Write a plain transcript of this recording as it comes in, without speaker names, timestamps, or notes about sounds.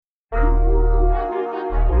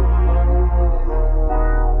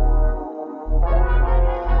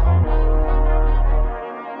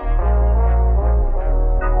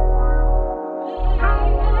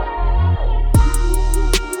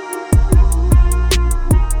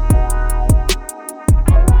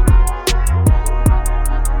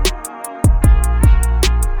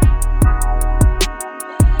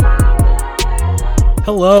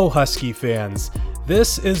Hello, Husky fans.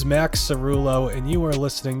 This is Max Cerullo, and you are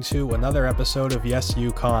listening to another episode of Yes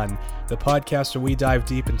UConn, the podcast where we dive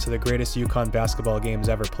deep into the greatest UConn basketball games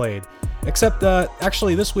ever played. Except,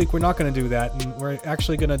 actually, this week we're not going to do that, and we're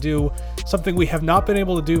actually going to do something we have not been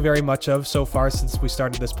able to do very much of so far since we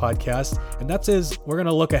started this podcast, and that is we're going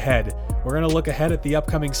to look ahead. We're going to look ahead at the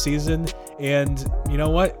upcoming season, and you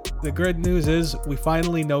know what? The good news is we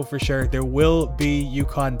finally know for sure there will be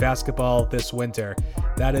UConn basketball this winter.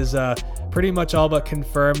 That is pretty much all but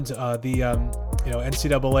confirmed.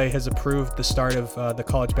 NCAA has approved the start of the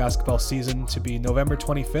college basketball season to be November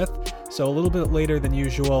 25th, so a little bit later than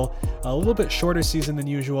usual, a little bit shorter season than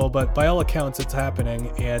usual, but by all accounts it's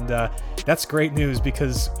happening, and that's great news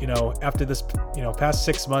because, after this, past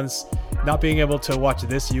 6 months, not being able to watch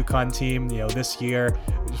this UConn team, this year,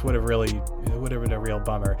 just would have been a real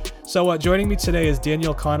bummer. So joining me today is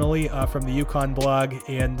Daniel Connolly from the UConn blog,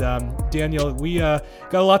 and Daniel, we got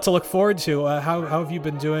a lot to look forward to. How have you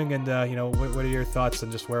been doing, and what are your thoughts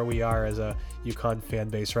on just where we are as a UConn fan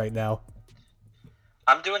base right now?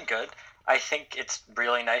 I'm doing good. I think it's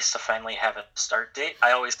really nice to finally have a start date.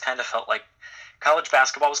 I always kind of felt like college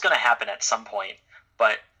basketball was going to happen at some point,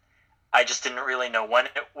 but I just didn't really know when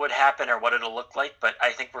it would happen or what it'll look like, but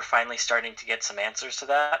I think we're finally starting to get some answers to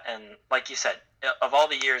that. And like you said, of all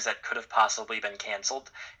the years that could have possibly been canceled,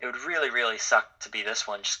 it would really, really suck to be this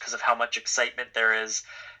one just because of how much excitement there is,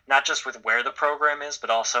 not just with where the program is, but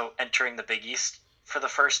also entering the Big East for the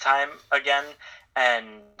first time again, and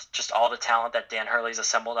just all the talent that Dan Hurley's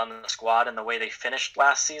assembled on the squad and the way they finished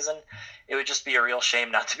last season. It would just be a real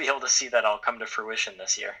shame not to be able to see that all come to fruition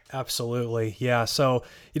this year. Absolutely. Yeah. So,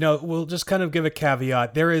 we'll just kind of give a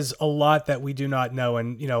caveat. There is a lot that we do not know.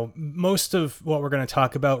 And, most of what we're going to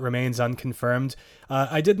talk about remains unconfirmed.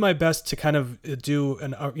 I did my best to kind of do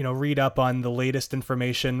read up on the latest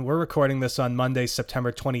information. We're recording this on Monday,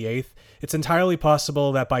 September 28th. It's entirely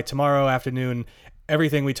possible that by tomorrow afternoon,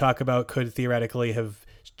 everything we talk about could theoretically have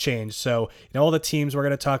changed. So, all the teams we're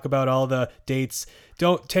going to talk about, all the dates,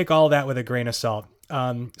 don't take all that with a grain of salt.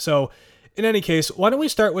 So in any case, why don't we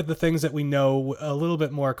start with the things that we know a little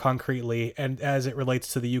bit more concretely and as it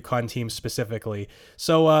relates to the UConn team specifically.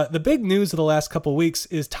 So the big news of the last couple weeks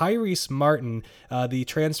is Tyrese Martin, the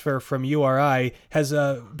transfer from URI, has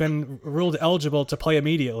been ruled eligible to play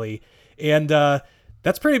immediately. And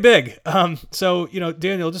that's pretty big. So,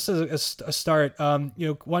 Daniel, just as a start,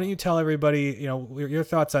 why don't you tell everybody, your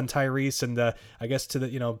thoughts on Tyrese and I guess to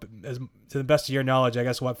the best of your knowledge, I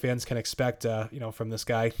guess what fans can expect, from this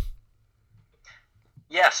guy.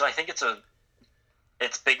 Yeah, so I think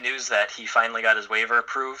it's big news that he finally got his waiver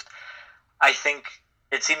approved. I think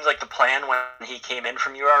it seems like the plan when he came in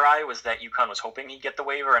from URI was that UConn was hoping he'd get the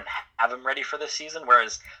waiver and have him ready for this season,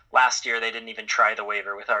 whereas last year they didn't even try the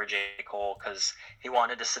waiver with RJ Cole because he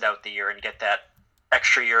wanted to sit out the year and get that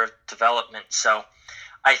extra year of development. So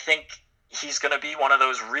I think he's going to be one of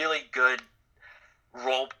those really good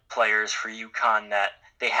role players for UConn that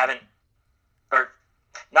they haven't, or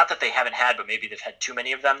not that they haven't had, but maybe they've had too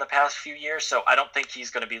many of them the past few years. So I don't think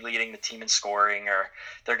he's going to be leading the team in scoring or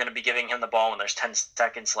they're going to be giving him the ball when there's 10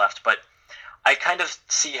 seconds left. But I kind of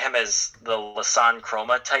see him as the Lasan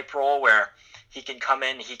Chroma type role where he can come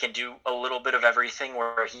in, he can do a little bit of everything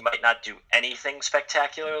where he might not do anything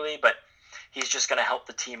spectacularly, but he's just going to help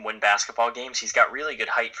the team win basketball games. He's got really good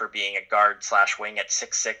height for being a guard/wing at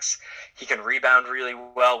 6'6". He can rebound really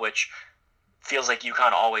well, which feels like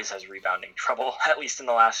UConn always has rebounding trouble, at least in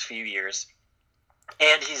the last few years.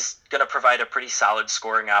 And he's going to provide a pretty solid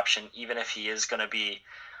scoring option, even if he is going to be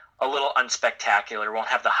a little unspectacular, won't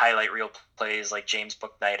have the highlight reel plays like James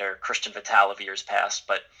Bouknight or Christian Vital of years past.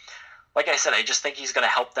 But like I said, I just think he's going to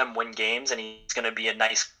help them win games, and he's going to be a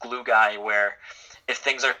nice glue guy where if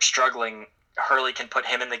things are struggling, Hurley can put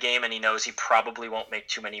him in the game, and he knows he probably won't make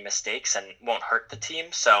too many mistakes and won't hurt the team.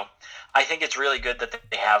 So I think it's really good that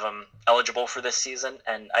they have him eligible for this season,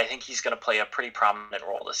 and I think he's going to play a pretty prominent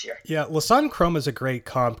role this year. Yeah, Lasan Chroma is a great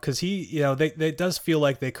comp because he, they does feel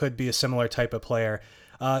like they could be a similar type of player.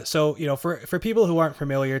 So for people who aren't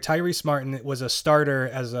familiar, Tyrese Martin was a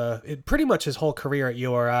starter pretty much his whole career at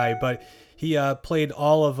URI, but he played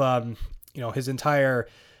all of his entire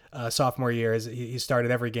sophomore year. He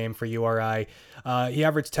started every game for URI. He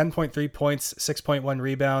averaged 10.3 points, 6.1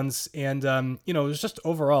 rebounds, and it was just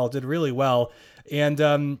overall did really well.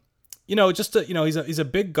 And he's a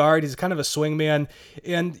big guard. He's kind of a swing man,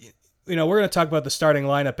 and we're going to talk about the starting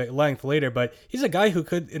lineup at length later, but he's a guy who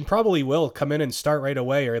could and probably will come in and start right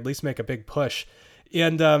away, or at least make a big push.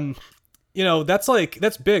 And that's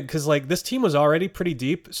big because this team was already pretty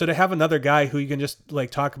deep. So to have another guy who you can just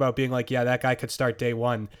talk about being yeah, that guy could start day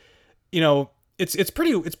one, it's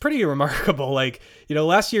pretty remarkable. Like,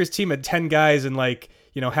 last year's team had 10 guys, and like,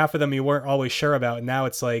 half of them you weren't always sure about. And now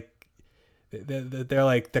it's like they're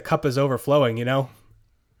like the cup is overflowing.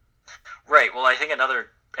 Right. Well, I think another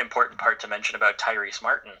important part to mention about Tyrese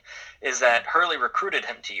Martin is that Hurley recruited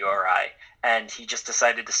him to URI, and he just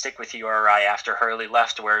decided to stick with URI after Hurley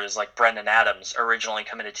left, whereas like Brendan Adams originally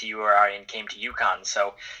committed to URI and came to UConn.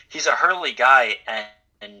 So he's a Hurley guy,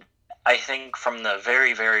 and I think from the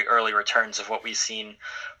very, very early returns of what we've seen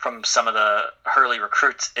from some of the Hurley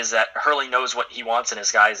recruits is that Hurley knows what he wants in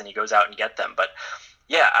his guys, and he goes out and get them. But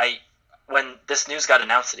yeah, when this news got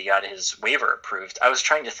announced that he got his waiver approved, I was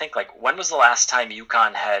trying to think, like, when was the last time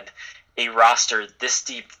UConn had a roster this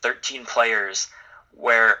deep, 13 players,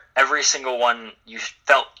 where every single one you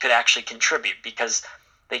felt could actually contribute? Because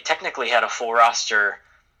they technically had a full roster,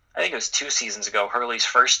 I think it was 2 seasons ago, Hurley's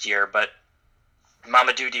first year, but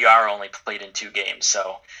Mamadou Diarra only played in 2 games,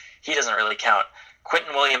 so he doesn't really count.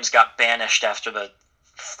 Quentin Williams got banished after the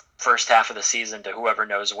first half of the season to whoever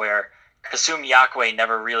knows where. Kasum Yakwe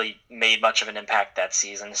never really made much of an impact that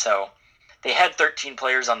season, so they had 13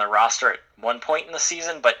 players on the roster at one point in the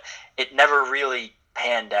season, but it never really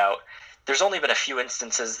panned out. There's only been a few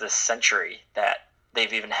instances this century that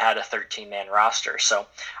they've even had a 13-man roster, so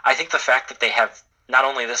I think the fact that they have not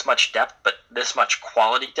only this much depth, but this much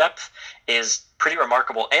quality depth is pretty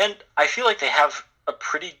remarkable, and I feel like they have a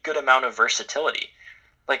pretty good amount of versatility.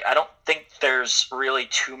 Like, I don't think there's really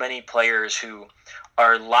too many players who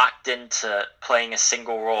are locked into playing a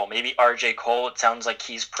single role. Maybe RJ Cole, it sounds like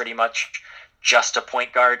he's pretty much just a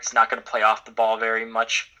point guard. He's not going to play off the ball very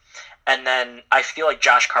much. And then I feel like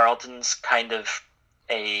Josh Carlton's kind of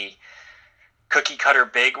a cookie cutter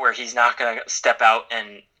big, where he's not going to step out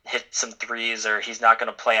and hit some threes, or he's not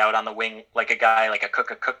going to play out on the wing like a guy like a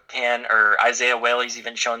Cook can, or Isaiah Whaley's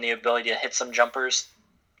even shown the ability to hit some jumpers.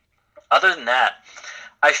 Other than that,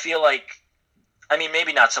 I feel like, I mean,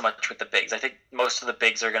 maybe not so much with the bigs. I think most of the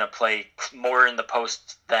bigs are going to play more in the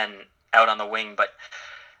post than out on the wing, but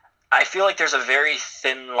I feel like there's a very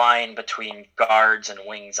thin line between guards and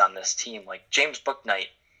wings on this team. Like James Bouknight,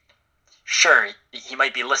 sure, he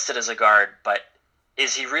might be listed as a guard, but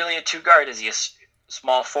is he really a 2-guard? Is he a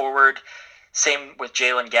small forward? Same with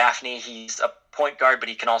Jalen Gaffney. He's a point guard, but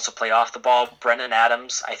he can also play off the ball. Brendan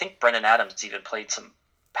Adams, I think Brendan Adams even played some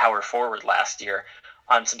power forward last year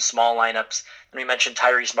on some small lineups. And we mentioned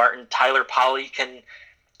Tyrese Martin. Tyler Polley can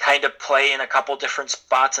kind of play in a couple different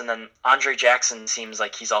spots, and then Andre Jackson seems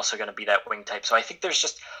like he's also going to be that wing type. So I think there's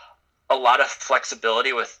just a lot of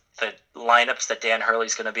flexibility with the lineups that Dan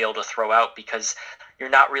Hurley's going to be able to throw out, because you're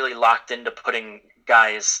not really locked into putting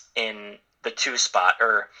guys in the 2 spot,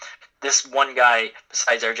 or this one guy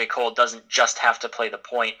besides RJ Cole doesn't just have to play the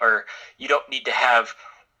point, or you don't need to have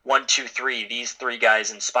 1, 2, 3, these 3 guys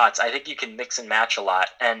in spots. I think you can mix and match a lot,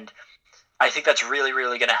 and I think that's really,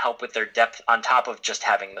 really going to help with their depth on top of just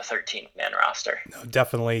having the 13-man roster. No,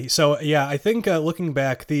 definitely. So, yeah, I think looking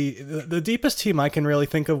back, the deepest team I can really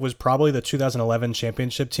think of was probably the 2011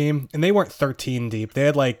 championship team, and they weren't 13 deep. They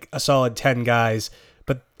had like a solid 10 guys,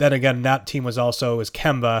 but then again, that team was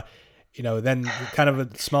Kemba, then kind of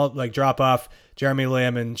a small like drop off, Jeremy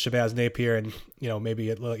Lamb and Shabazz Napier, and maybe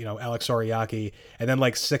Alex Oriaki, and then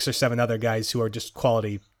like 6 or 7 other guys who are just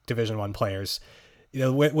quality Division I players.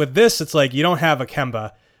 With this, it's like you don't have a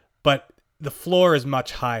Kemba, but the floor is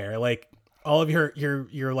much higher. Like all of your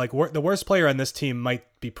like the worst player on this team might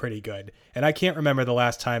be pretty good, and I can't remember the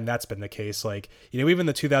last time that's been the case. Like even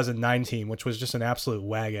the 2009 team, which was just an absolute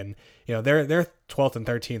wagon. Their 12th and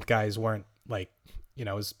 13th guys weren't like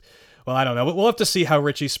well, I don't know. We'll have to see how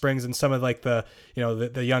Richie Springs and some of like the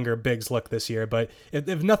younger bigs look this year. But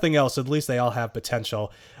if nothing else, at least they all have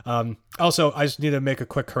potential. Also, I just need to make a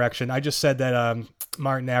quick correction. I just said that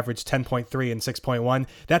Martin averaged 10.3 and 6.1.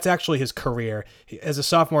 That's actually his career. As a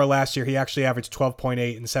sophomore last year, he actually averaged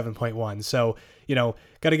 12.8 and 7.1. So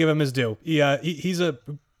got to give him his due. He's a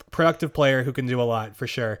productive player who can do a lot for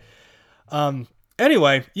sure.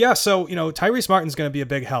 Anyway, yeah. So Tyrese Martin's going to be a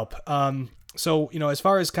big help. So, as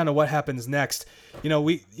far as kind of what happens next,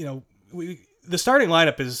 the starting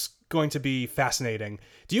lineup is going to be fascinating.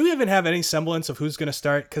 Do you even have any semblance of who's going to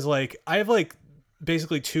start? Because, like, I have, like,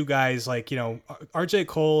 basically 2 guys, like, RJ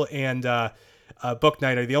Cole and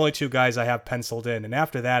Bouknight are the only 2 guys I have penciled in. And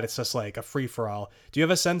after that, it's just, like, a free-for-all. Do you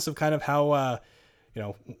have a sense of kind of how,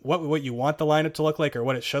 what you want the lineup to look like, or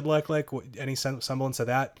what it should look like? Any semblance of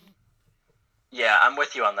that? Yeah, I'm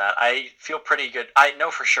with you on that. I feel pretty good. I know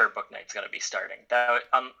for sure Bouknight's going to be starting.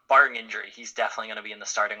 Barring injury, he's definitely going to be in the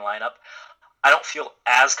starting lineup. I don't feel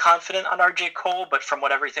as confident on RJ Cole, but from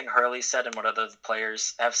what everything Hurley said and what other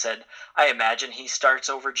players have said, I imagine he starts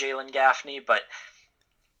over Jalen Gaffney, but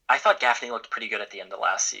I thought Gaffney looked pretty good at the end of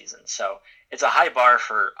last season. So it's a high bar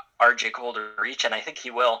for RJ Cole to reach, and I think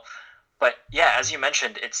he will. But yeah, as you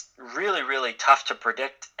mentioned, it's really, really tough to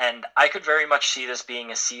predict, and I could very much see this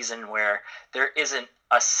being a season where there isn't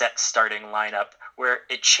a set starting lineup, where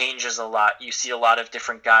it changes a lot. You see a lot of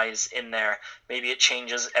different guys in there. Maybe it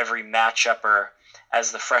changes every matchup or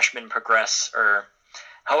as the freshmen progress or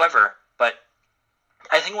however. But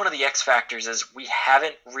I think one of the X factors is we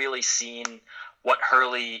haven't really seen what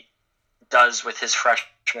Hurley does with his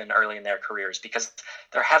freshmen early in their careers, because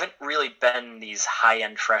there haven't really been these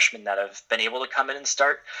high-end freshmen that have been able to come in and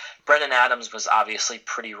start. Brennan Adams was obviously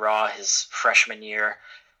pretty raw his freshman year.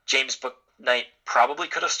 James Bouknight probably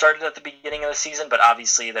could have started at the beginning of the season, but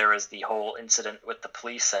obviously there was the whole incident with the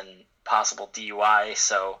police and possible DUI,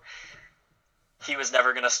 so he was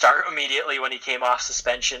never going to start immediately when he came off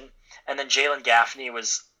suspension. And then Jalen Gaffney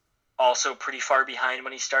was also pretty far behind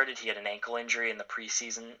when he started. He had an ankle injury in the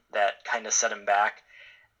preseason that kind of set him back.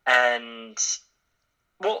 And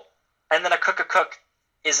then Akok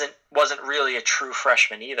wasn't really a true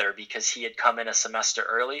freshman either, because he had come in a semester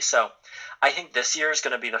early. So I think this year is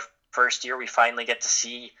going to be the first year we finally get to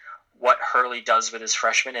see what Hurley does with his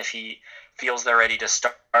freshmen, if he feels they're ready to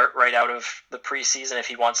start right out of the preseason, if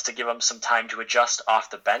he wants to give them some time to adjust off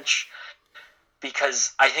the bench.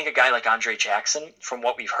 Because I think a guy like Andre Jackson, from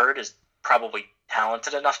what we've heard, is probably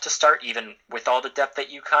talented enough to start, even with all the depth that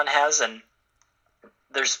UConn has. And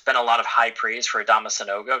there's been a lot of high praise for Adama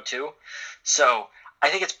Sanogo, too. So I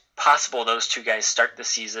think it's possible those two guys start the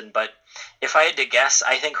season. But if I had to guess,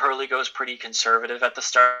 I think Hurley goes pretty conservative at the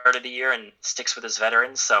start of the year and sticks with his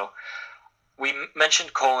veterans. So we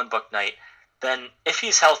mentioned Cole and Bouknight. Then if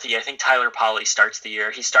he's healthy, I think Tyler Polley starts the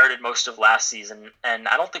year. He started most of last season, and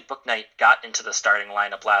I don't think Bouknight got into the starting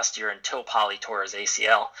lineup last year until Polley tore his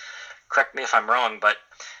ACL. Correct me if I'm wrong,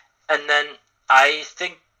 and then I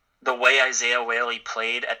think the way Isaiah Whaley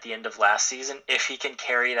played at the end of last season, if he can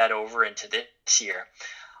carry that over into this year,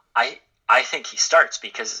 I think he starts,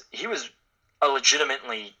 because he was a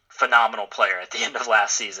legitimately phenomenal player at the end of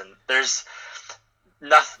last season. There's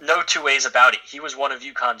no two ways about it. He was one of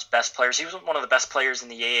UConn's best players. He was one of the best players in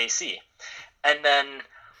the AAC. And then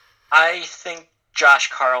I think Josh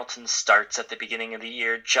Carlton starts at the beginning of the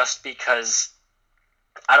year, just because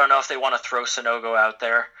I don't know if they want to throw Sanogo out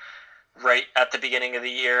there right at the beginning of the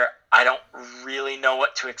year. I don't really know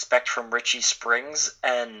what to expect from Richie Springs.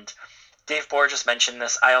 And Dave Borges mentioned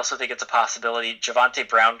this. I also think it's a possibility Javonte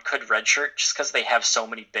Brown could redshirt, just because they have so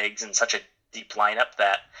many bigs and such a deep lineup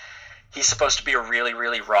that he's supposed to be a really,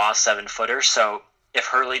 really raw 7-footer. So if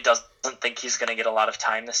Hurley doesn't think he's going to get a lot of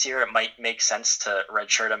time this year, it might make sense to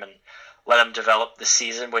redshirt him and let him develop the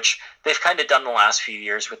season, which they've kind of done the last few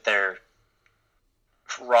years with their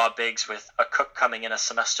raw bigs, with Akok coming in a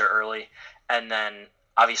semester early, and then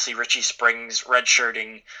obviously Richie Springs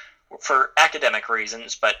redshirting for academic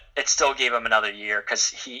reasons, but it still gave him another year because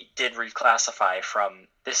he did reclassify from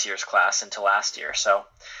this year's class into last year. So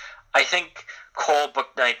I think Cole,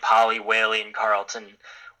 Bouknight, Polley, Whaley, and Carlton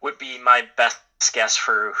would be my best guess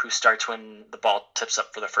for who starts when the ball tips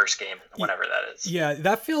up for the first game, whenever that is. Yeah,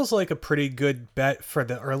 that feels like a pretty good bet for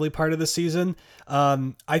the early part of the season.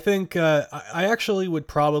 I think I actually would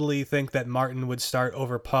probably think that Martin would start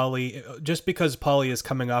over Polley, just because Polley is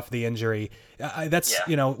coming off the injury.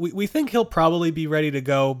 We think he'll probably be ready to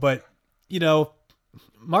go, but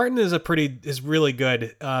Martin is really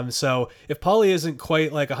good. So if Polley isn't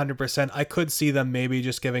quite like 100%, I could see them maybe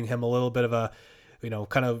just giving him a little bit of a,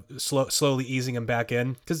 kind of slowly easing him back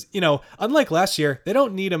in. Because, unlike last year, they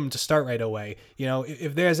don't need him to start right away.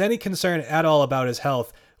 If there's any concern at all about his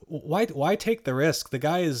health, why take the risk? The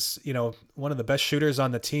guy is, one of the best shooters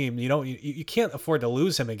on the team. You can't afford to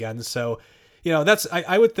lose him again. So,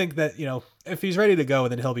 I would think that, if he's ready to go,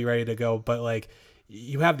 then he'll be ready to go. But like,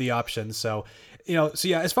 you have the option. So,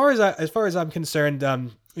 as far as I'm concerned,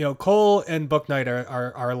 Cole and Bouknight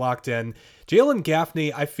are locked in. Jalen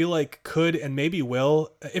Gaffney, I feel like could and maybe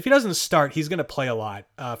will. If he doesn't start, he's going to play a lot,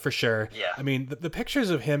 for sure. Yeah. I mean, the pictures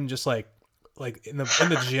of him just like in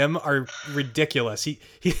the gym are ridiculous. He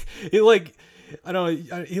like, I don't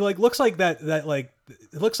know. He like looks like that like,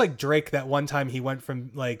 it looks like Drake that one time he went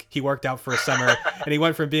from like, he worked out for a summer and he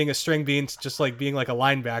went from being a string bean to just like being like a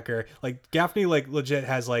linebacker. Like Gaffney like legit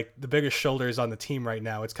has like the biggest shoulders on the team right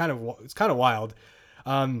now. It's kind of wild.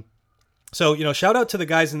 So, shout out to the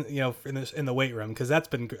guys in the weight room, because that's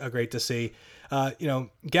been great to see.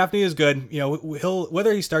 Gaffney is good. He'll,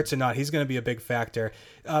 whether he starts or not, he's going to be a big factor.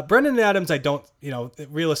 Brendan Adams, I don't,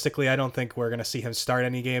 realistically, I don't think we're going to see him start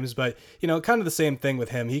any games, but, kind of the same thing with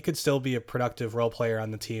him. He could still be a productive role player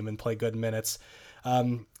on the team and play good minutes.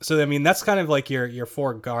 So, I mean, that's kind of like your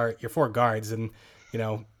four guards, and,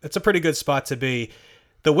 it's a pretty good spot to be.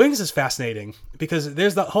 The wings is fascinating because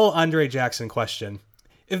there's the whole Andre Jackson question.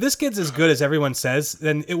 If this kid's as good as everyone says,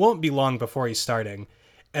 then it won't be long before he's starting.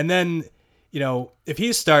 And then, if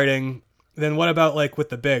he's starting, then what about like with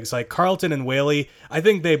the bigs? Like Carlton and Whaley, I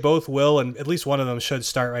think they both will, and at least one of them should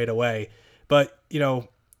start right away. But,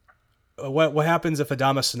 what happens if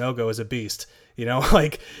Adama Sanogo is a beast?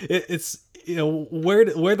 It's where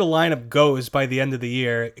the lineup goes by the end of the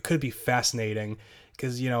year, it could be fascinating.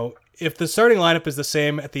 Because, if the starting lineup is the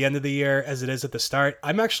same at the end of the year as it is at the start,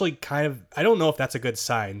 I'm actually I don't know if that's a good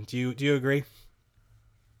sign. Do you agree?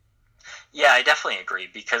 Yeah, I definitely agree,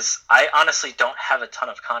 because I honestly don't have a ton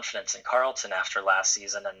of confidence in Carlton after last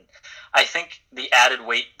season. And I think the added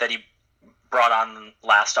weight that he brought on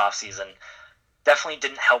last offseason definitely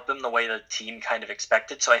didn't help him the way the team kind of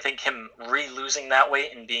expected. So I think him re-losing that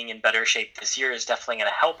weight and being in better shape this year is definitely going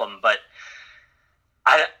to help him. But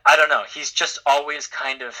I don't know. He's just always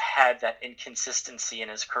kind of had that inconsistency in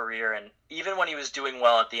his career. And even when he was doing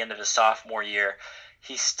well at the end of his sophomore year,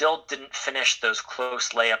 he still didn't finish those close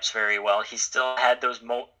layups very well. He still had those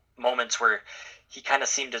moments where he kind of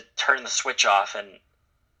seemed to turn the switch off and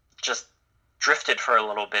just drifted for a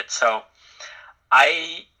little bit. So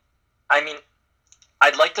I mean,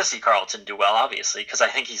 I'd like to see Carlton do well, obviously, because I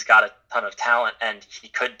think he's got a ton of talent and he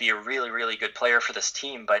could be a really, really good player for this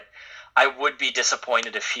team. But I would be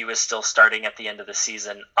disappointed if he was still starting at the end of the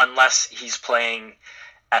season, unless he's playing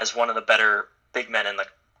as one of the better big men in the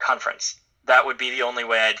conference. That would be the only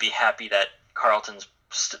way I'd be happy that Carlton's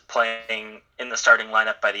playing in the starting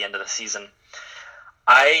lineup by the end of the season.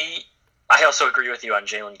 I also agree with you on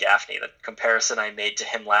Jalen Gaffney. The comparison I made to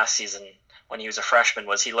him last season when he was a freshman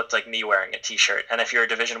was he looked like me wearing a T-shirt. And if you're a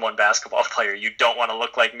Division I basketball player, you don't want to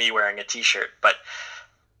look like me wearing a T-shirt. But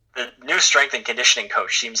the new strength and conditioning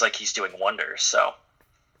coach seems like he's doing wonders. So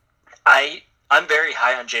I'm very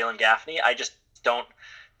high on Jalen Gaffney. I just don't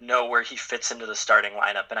know where he fits into the starting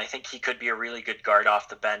lineup, and I think he could be a really good guard off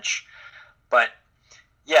the bench. But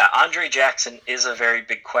yeah, Andre Jackson is a very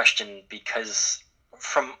big question, because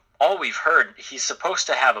from all we've heard, he's supposed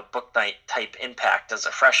to have a Bouknight type impact as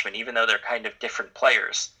a freshman, even though they're kind of different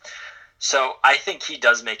players. So I think he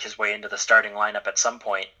does make his way into the starting lineup at some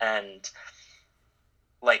point, and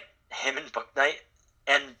like him and Bouknight,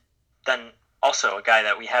 and then also a guy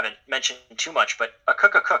that we haven't mentioned too much, but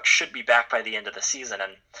Akok should be back by the end of the season.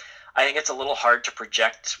 And I think it's a little hard to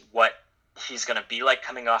project what he's going to be like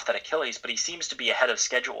coming off that Achilles, but he seems to be ahead of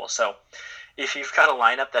schedule. So if you've got a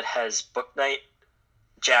lineup that has Bouknight,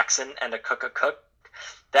 Jackson, and Akok,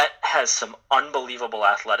 that has some unbelievable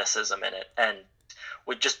athleticism in it, and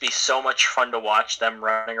would just be so much fun to watch them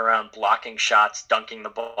running around, blocking shots, dunking the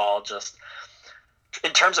ball. Just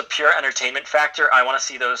in terms of pure entertainment factor, I want to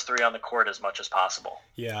see those three on the court as much as possible.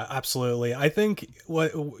 Yeah, absolutely. I think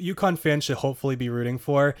what UConn fans should hopefully be rooting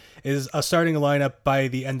for is a starting lineup by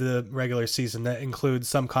the end of the regular season that includes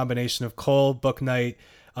some combination of Cole, Bouknight,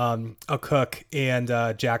 Akok,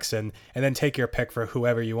 and Jackson, and then take your pick for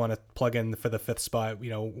whoever you want to plug in for the fifth spot,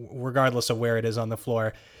 regardless of where it is on the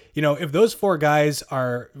floor. If those four guys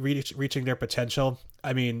are reaching their potential,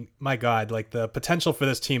 I mean, my God, like the potential for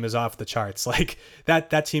this team is off the charts. Like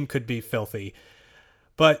that team could be filthy.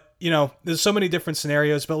 But, there's so many different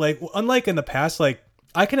scenarios, but like, unlike in the past, like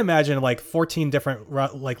I can imagine like 14 different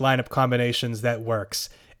like lineup combinations that works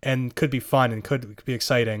and could be fun and could be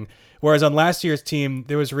exciting. Whereas on last year's team,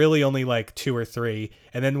 there was really only like 2 or 3.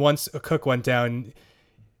 And then once Akok went down,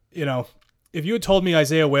 if you had told me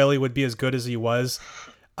Isaiah Whaley would be as good as he was,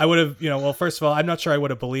 I would have, well, first of all, I'm not sure I would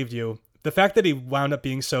have believed you. The fact that he wound up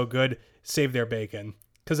being so good saved their bacon.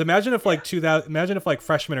 Because imagine if like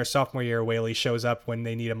freshman or sophomore year Whaley shows up when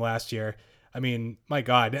they need him last year. I mean, my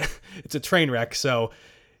God, it's a train wreck. So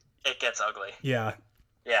it gets ugly. Yeah.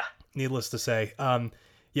 Yeah. Needless to say.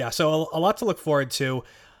 So a lot to look forward to.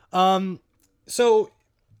 So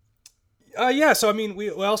I mean, we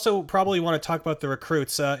also probably want to talk about the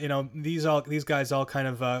recruits. These guys all kind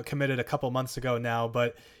of committed a couple months ago now,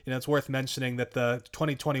 but it's worth mentioning that the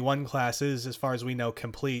 2021 class is, as far as we know,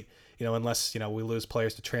 complete. Unless we lose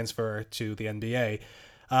players to transfer to the NBA.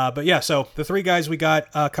 So the 3 guys we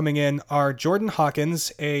got coming in are Jordan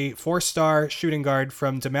Hawkins, a 4-star shooting guard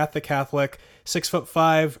from DeMatha Catholic,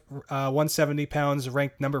 6'5", 170 pounds,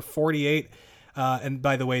 ranked number 48 And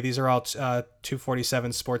by the way, these are all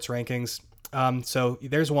 247 sports rankings. So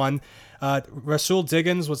there's one. Rasul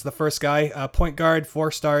Diggins was the first guy, point guard,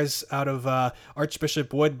 4 stars out of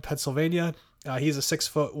Archbishop Wood, Pennsylvania. He's a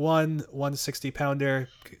 6'1", 160 pounder.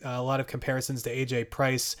 A lot of comparisons to AJ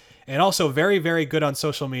Price, and also very, very good on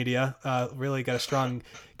social media. Really got a strong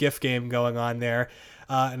GIF game going on there,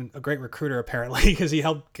 and a great recruiter apparently because he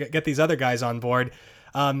helped get these other guys on board.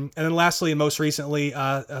 And then lastly, and most recently,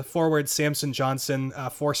 forward Samson Johnson,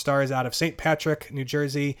 4 stars out of St. Patrick, New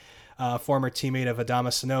Jersey, former teammate of Adama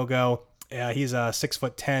Sanogo. He's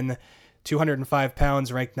 6'10", 205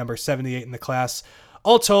 pounds, ranked number 78 in the class.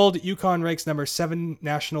 All told, UConn ranks number 7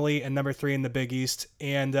 nationally and number 3 in the Big East,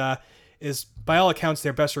 and is by all accounts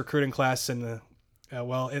their best recruiting class in the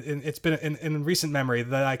it's been in recent memory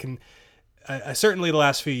that I can certainly the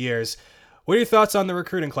last few years. What are your thoughts on the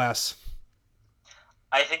recruiting class?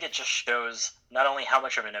 I think it just shows not only how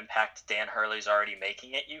much of an impact Dan Hurley's already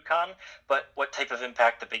making at UConn, but what type of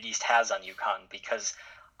impact the Big East has on UConn, because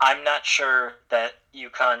I'm not sure that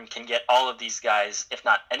UConn can get all of these guys, if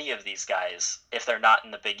not any of these guys, if they're not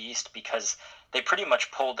in the Big East, because they pretty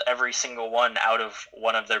much pulled every single one out of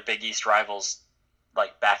one of their Big East rivals'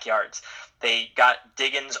 backyards. They got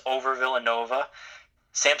Diggins over Villanova.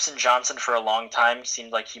 Samson Johnson for a long time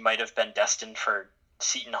seemed like he might have been destined for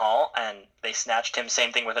Seton Hall, and they snatched him.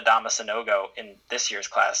 Same thing with Adama Sanogo in this year's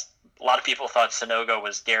class. A lot of people thought Sanogo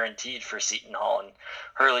was guaranteed for Seton Hall, and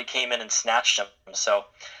Hurley came in and snatched him. So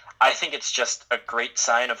I think it's just a great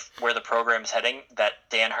sign of where the program's heading, that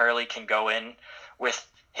Dan Hurley can go in with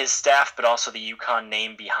his staff, but also the UConn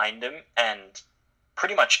name behind him, and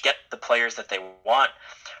pretty much get the players that they want.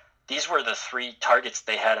 These were the 3 targets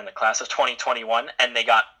they had in the class of 2021, and they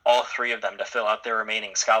got all 3 of them to fill out their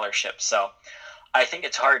remaining scholarships. So I think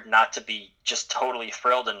it's hard not to be just totally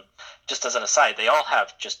thrilled. And just as an aside, they all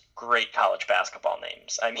have just great college basketball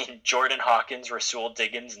names. I mean, Jordan Hawkins, Rasul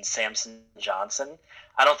Diggins, and Samson Johnson.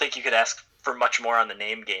 I don't think you could ask for much more on the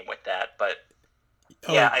name game with that. But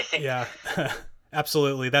I think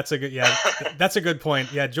absolutely, that's a good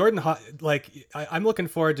point. Yeah, Jordan, I'm looking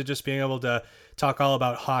forward to just being able to talk all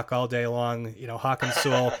about Hawk all day long. Hawk and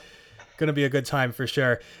Sewell, going to be a good time for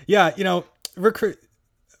sure. Yeah,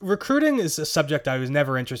 recruiting is a subject I was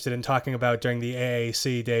never interested in talking about during the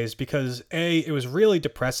AAC days because A, it was really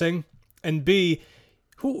depressing, and B,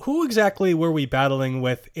 who exactly were we battling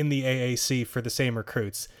with in the AAC for the same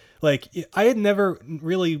recruits? I had never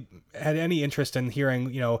really had any interest in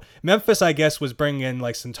hearing, Memphis, I guess, was bringing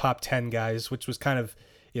in some top 10 guys, which was kind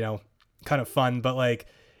of fun, but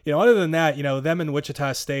other than that, them in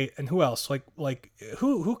Wichita State and who else?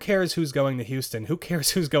 Who cares who's going to Houston? Who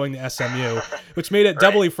cares who's going to SMU? Which made it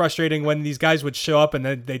doubly frustrating when these guys would show up and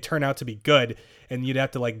then they turn out to be good and you'd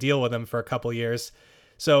have to deal with them for a couple years.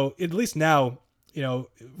 So at least now,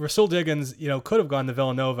 Rasul Diggins, could have gone to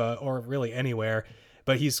Villanova or really anywhere,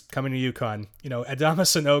 but he's coming to UConn. Adama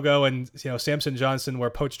Sanogo and, Samson Johnson were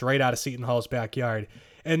poached right out of Seton Hall's backyard.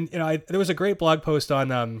 And, there was a great blog post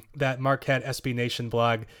on that Marquette SB Nation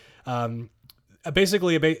blog,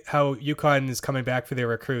 basically about how UConn is coming back for their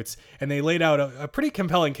recruits. And they laid out a pretty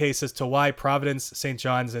compelling case as to why Providence, St.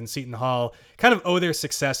 John's, and Seton Hall kind of owe their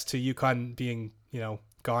success to UConn being,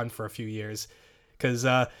 gone for a few years. Because,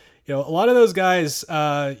 a lot of those guys,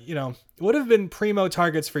 would have been primo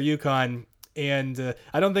targets for UConn. And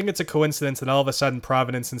I don't think it's a coincidence that all of a sudden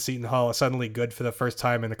Providence and Seton Hall are suddenly good for the first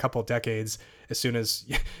time in a couple decades, as soon as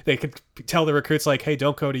they could tell the recruits, hey,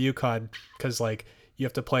 don't go to UConn because, you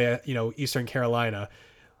have to play at, Eastern Carolina.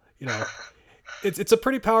 It's a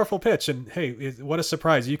pretty powerful pitch. And, hey, what a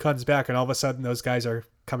surprise. UConn's back, and all of a sudden those guys are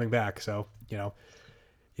coming back. So,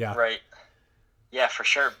 yeah. Right. Yeah, for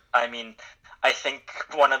sure. I mean, I think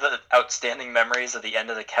one of the outstanding memories of the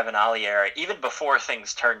end of the Kevin Ollie era, even before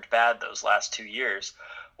things turned bad those last 2 years,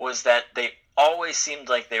 was that they always seemed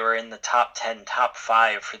like they were in the top 10, top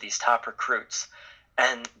 5 for these top recruits,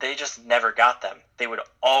 and they just never got them. They would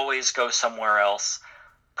always go somewhere else,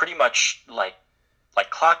 pretty much like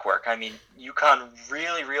clockwork. I mean, UConn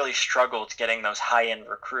really, really struggled getting those high-end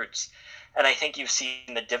recruits, and I think you've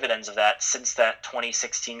seen the dividends of that since that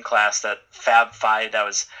 2016 class, that Fab Five that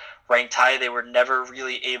was ranked high. They were never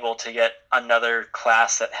really able to get another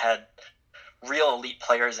class that had real elite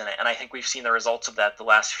players in it. And I think we've seen the results of that the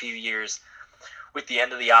last few years with the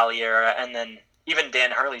end of the Ollie era and then even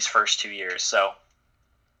Dan Hurley's first 2 years. So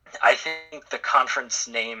I think the conference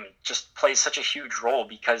name just plays such a huge role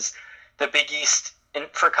because the Big East,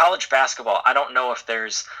 for college basketball, I don't know if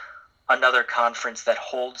there's another conference that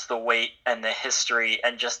holds the weight and the history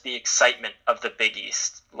and just the excitement of the Big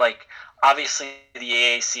East. Obviously,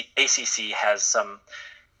 the ACC has some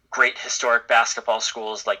great historic basketball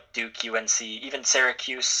schools like Duke, UNC, even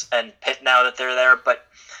Syracuse and Pitt now that they're there, but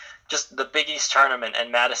just the Big East tournament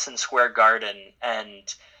and Madison Square Garden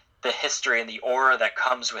and the history and the aura that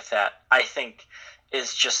comes with that, I think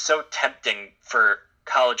is just so tempting for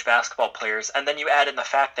college basketball players. And then you add in the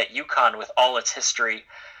fact that UConn, with all its history,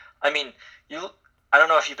 I mean, I don't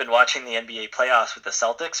know if you've been watching the NBA playoffs with the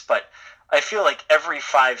Celtics, but I feel like every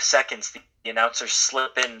 5 seconds the announcers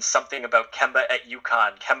slip in something about Kemba at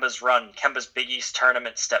UConn, Kemba's run, Kemba's Big East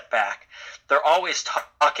tournament step back. They're always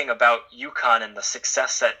talking about UConn and the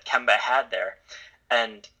success that Kemba had there.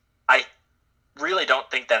 And I really don't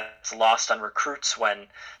think that's lost on recruits when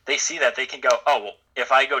they see that. They can go, oh, well,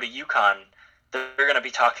 if I go to UConn, they're going to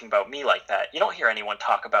be talking about me like that. You don't hear anyone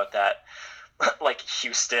talk about that like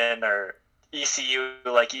Houston or ECU,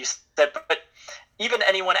 like you said, but even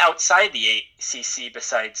anyone outside the ACC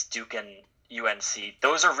besides Duke and UNC,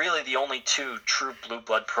 those are really the only two true blue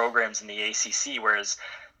blood programs in the ACC, whereas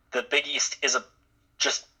the Big East is a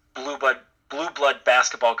just blue blood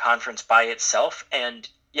basketball conference by itself. And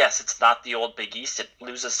yes, it's not the old Big East. It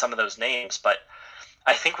loses some of those names, but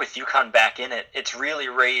I think with UConn back in it, it's really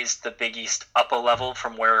raised the Big East up a level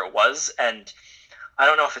from where it was. And I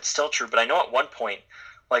don't know if it's still true, but I know at one point,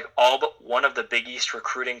 like all but one of the Big East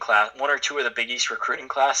recruiting class, one or two of the Big East recruiting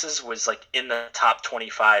classes was like in the top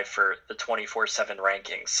 25 for the 24/7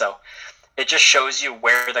 rankings. So it just shows you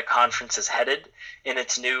where the conference is headed in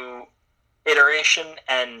its new iteration,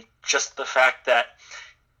 and just the fact that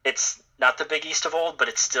it's not the Big East of old, but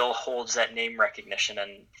it still holds that name recognition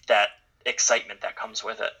and that excitement that comes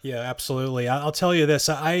with it. Yeah, absolutely. I'll tell you this.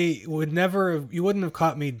 You wouldn't have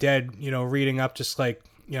caught me dead, reading up just like,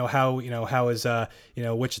 how is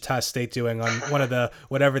Wichita State doing on one of the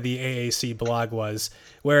whatever the AAC blog was.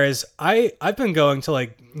 Whereas I've been going to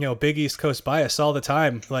like Big East Coast bias all the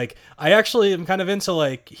time. Like I actually am kind of into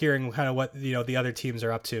like hearing kind of what the other teams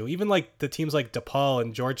are up to. Even like the teams like DePaul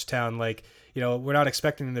and Georgetown. Like we're not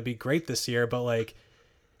expecting them to be great this year, but like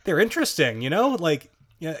they're interesting. Like.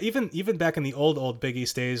 Yeah, even back in the old Big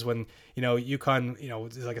East days when UConn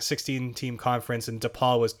was like a 16-team conference and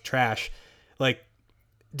DePaul was trash. Like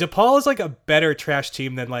DePaul is like a better trash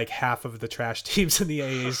team than like half of the trash teams in the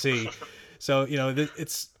AAC. So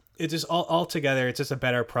it's just all together. It's just a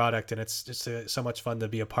better product, and it's just so much fun to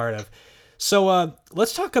be a part of. So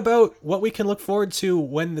let's talk about what we can look forward to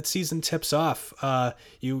when the season tips off.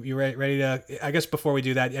 You ready to? I guess before we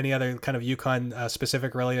do that, any other kind of UConn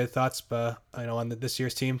specific related thoughts? On this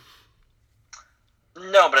year's team.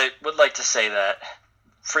 No, but I would like to say that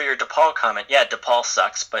for your DePaul comment, yeah, DePaul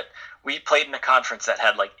sucks, but we played in a conference that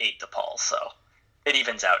had like 8 DePauls, so it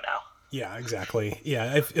evens out now. Yeah, exactly.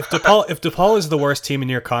 Yeah, if DePaul is the worst team in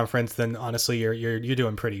your conference, then honestly, you're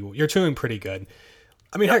doing pretty good.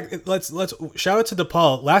 I mean, heck, let's shout out to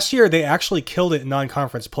DePaul. Last year, they actually killed it in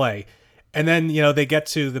non-conference play. And then, they get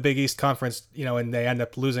to the Big East Conference, and they end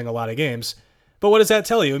up losing a lot of games. But what does that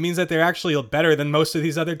tell you? It means that they're actually better than most of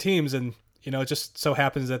these other teams. And, it just so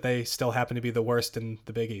happens that they still happen to be the worst in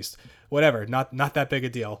the Big East. Whatever. Not that big a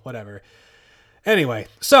deal. Whatever. Anyway,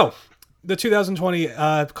 so the 2020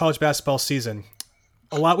 college basketball season.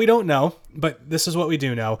 A lot we don't know, but this is what we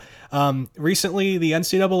do know. Recently, the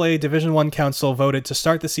NCAA Division I Council voted to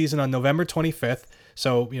start the season on November 25th,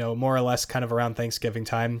 so more or less kind of around Thanksgiving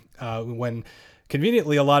time, when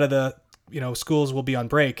conveniently a lot of the schools will be on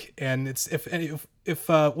break. And it's if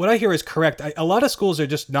what I hear is correct, a lot of schools are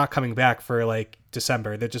just not coming back for like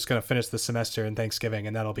December. They're just going to finish the semester in Thanksgiving,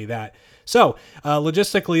 and that'll be that. So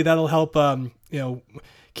logistically, that'll help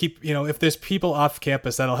keep, if there's people off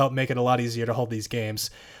campus, that'll help make it a lot easier to hold these games.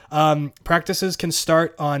 Practices can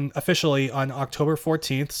start officially on October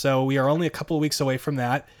 14th, so we are only a couple of weeks away from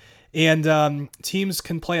that. And teams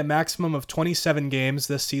can play a maximum of 27 games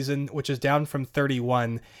this season, which is down from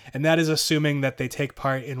 31, and that is assuming that they take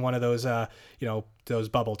part in one of those, those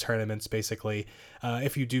bubble tournaments, basically.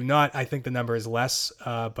 If you do not, I think the number is less,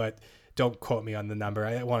 but don't quote me on the number.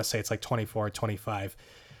 I want to say it's like 24 or 25.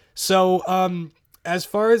 So, as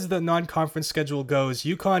far as the non-conference schedule goes,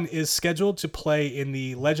 UConn is scheduled to play in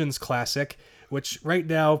the Legends Classic, which right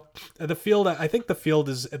now, I think the field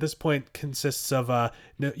is at this point consists of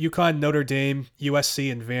UConn, Notre Dame,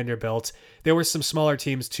 USC, and Vanderbilt. There were some smaller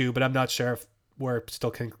teams too, but I'm not sure if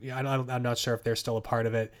I'm not sure if they're still a part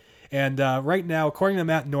of it. And right now, according to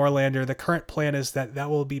Matt Norlander, the current plan is that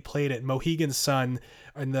will be played at Mohegan Sun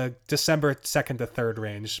in the December 2nd to 3rd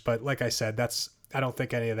range. But like I said, I don't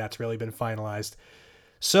think any of that's really been finalized.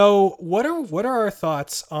 So what are our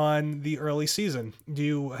thoughts on the early season? Do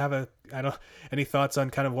you have a I don't, any thoughts on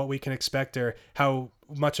kind of what we can expect, or how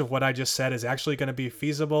much of what I just said is actually going to be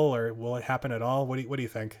feasible, or will it happen at all? What do you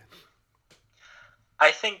think?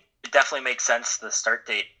 I think it definitely makes sense, the start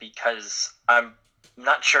date, because I'm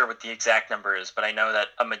not sure what the exact number is, but I know that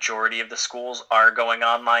a majority of the schools are going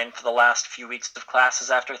online for the last few weeks of classes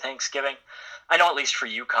after Thanksgiving. I know at least for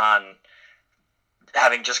UConn,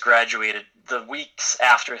 having just graduated, the weeks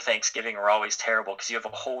after Thanksgiving are always terrible because you have a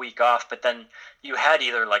whole week off, but then you had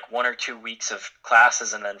either like 1 or 2 weeks of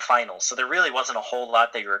classes and then finals. So there really wasn't a whole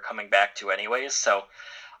lot that you were coming back to anyways. So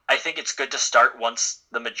I think it's good to start once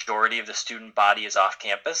the majority of the student body is off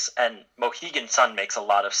campus, and Mohegan Sun makes a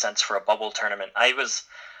lot of sense for a bubble tournament. I was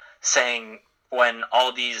saying when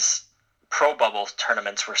all these pro bubble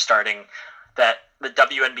tournaments were starting that the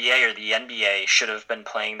WNBA or the NBA should have been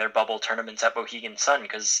playing their bubble tournaments at Mohegan Sun,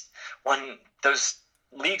 because when those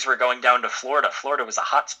leagues were going down to Florida, Florida was a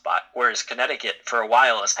hot spot, whereas Connecticut for a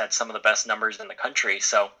while has had some of the best numbers in the country.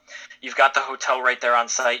 So you've got the hotel right there on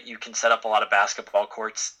site. You can set up a lot of basketball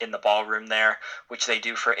courts in the ballroom there, which they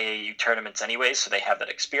do for AAU tournaments anyways, so they have that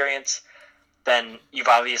experience. Then you've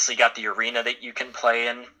obviously got the arena that you can play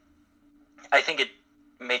in. I think it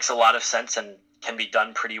makes a lot of sense and can be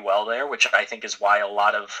done pretty well there, which I think is why a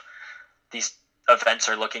lot of these events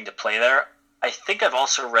are looking to play there. I think I've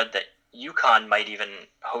also read that UConn might even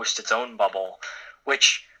host its own bubble,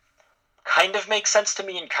 which kind of makes sense to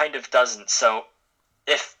me and kind of doesn't. So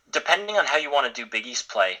if, depending on how you want to do Big East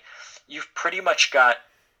play, you've pretty much got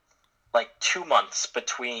like 2 months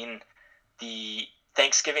between the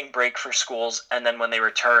Thanksgiving break for schools and then when they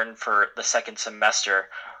return for the second semester,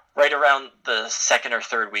 right around the second or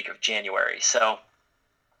third week of January. So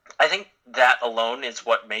I think that alone is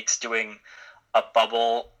what makes doing a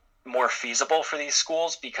bubble more feasible for these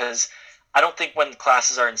schools, because I don't think when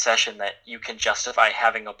classes are in session that you can justify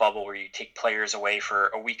having a bubble where you take players away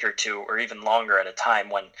for a week or two or even longer at a time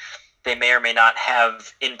when they may or may not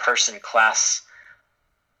have in-person class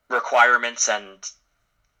requirements and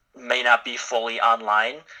may not be fully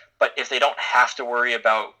online. But if they don't have to worry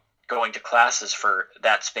about going to classes for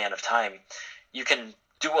that span of time, you can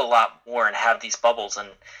do a lot more and have these bubbles. And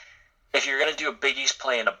if you're going to do a Big East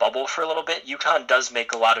play in a bubble for a little bit, UConn does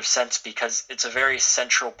make a lot of sense because it's a very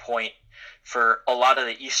central point for a lot of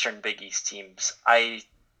the Eastern Big East teams.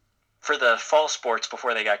 For the fall sports,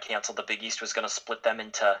 before they got canceled, the Big East was going to split them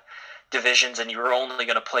into divisions, and you were only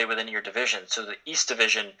going to play within your division. So the East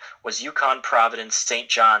Division was UConn, Providence, St.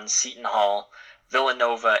 John's, Seton Hall,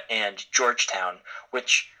 Villanova, and Georgetown,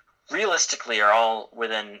 which realistically are all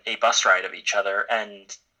within a bus ride of each other.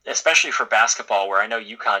 And especially for basketball, where I know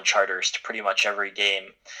UConn charters to pretty much every game,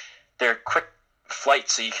 they're quick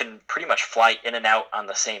flights, so you can pretty much fly in and out on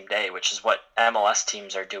the same day, which is what MLS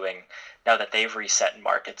teams are doing now that they've reset in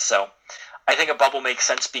markets. So I think a bubble makes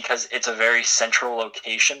sense because it's a very central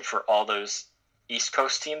location for all those East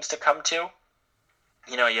Coast teams to come to.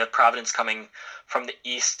 You know, you have Providence coming from the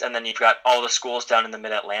east, and then you've got all the schools down in the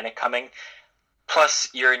Mid-Atlantic coming. Plus,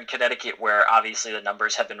 you're in Connecticut, where obviously the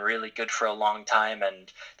numbers have been really good for a long time,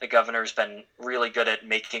 and the governor's been really good at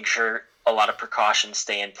making sure a lot of precautions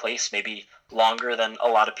stay in place, maybe longer than a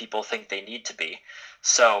lot of people think they need to be.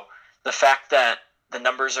 So the fact that the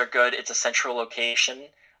numbers are good, it's a central location,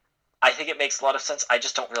 I think it makes a lot of sense. I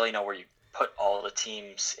just don't really know where you put all the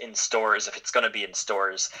teams in stores, if it's going to be in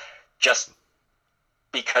stores, just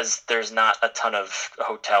because there's not a ton of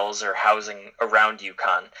hotels or housing around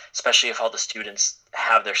UConn, especially if all the students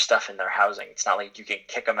have their stuff in their housing. It's not like you can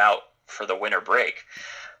kick them out for the winter break.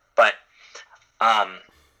 But,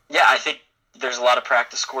 yeah, I think there's a lot of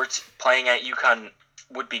practice courts. Playing at UConn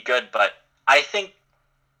would be good, but I think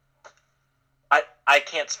I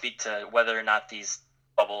can't speak to whether or not these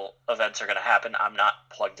bubble events are going to happen. I'm not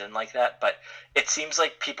plugged in like that, but it seems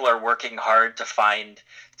like people are working hard to find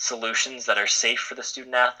solutions that are safe for the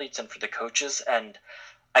student athletes and for the coaches. And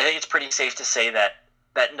I think it's pretty safe to say that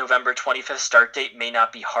that November 25th start date may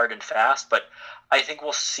not be hard and fast, but I think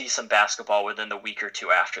we'll see some basketball within the week or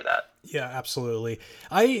two after that. Yeah, absolutely.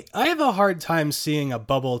 I have a hard time seeing a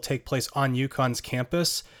bubble take place on UConn's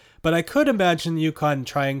campus, but I could imagine UConn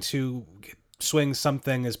trying to swing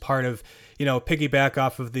something as part of, piggyback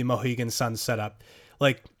off of the Mohegan Sun setup.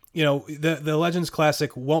 Like, the Legends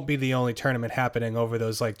Classic won't be the only tournament happening over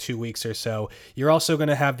those 2 weeks or so. You're also going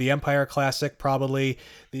to have the Empire Classic, probably.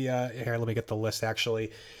 Here, let me get the list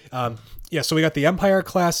actually. Yeah, so we got the Empire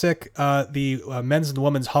Classic, the Men's and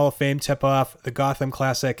Women's Hall of Fame tip-off, the Gotham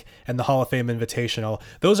Classic, and the Hall of Fame Invitational.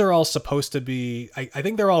 Those are all supposed to be, I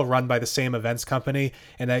think they're all run by the same events company,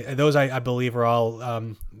 and I believe are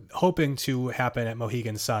all hoping to happen at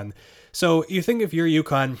Mohegan Sun. So you think if you're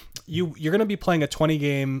UConn, you're going to be playing a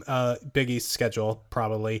 20-game Big East schedule,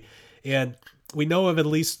 probably, and we know of at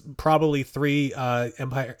least probably 3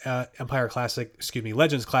 Empire Classic,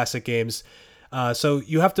 Legends Classic games. So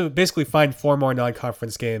you have to basically find 4 more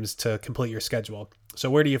non-conference games to complete your schedule. So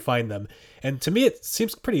where do you find them? And to me, it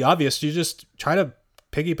seems pretty obvious. You just try to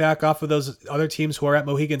piggyback off of those other teams who are at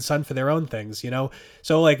Mohegan Sun for their own things,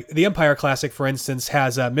 So like the Empire Classic, for instance,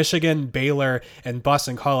 has Michigan, Baylor, and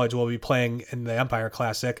Boston College will be playing in the Empire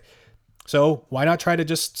Classic. So why not try to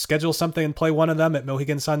just schedule something and play one of them at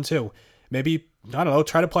Mohegan Sun too? Maybe, I don't know,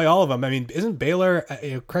 try to play all of them. I mean, isn't Baylor,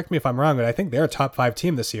 correct me if I'm wrong, but I think they're a top 5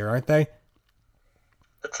 team this year, aren't they?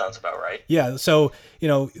 That sounds about right. Yeah, so,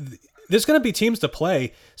 there's going to be teams to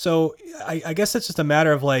play. So I guess it's just a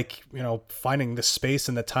matter of finding the space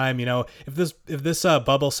and the time. If this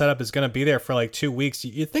bubble setup is going to be there for 2 weeks,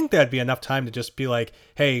 you think that'd be enough time to just be like,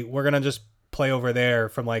 hey, we're going to just play over there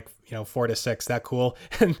from 4 to 6. That cool?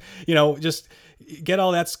 And, just get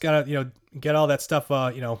all that stuff,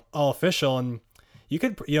 all official. And you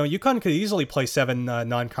could, UConn could easily play 7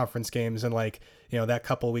 non-conference games in that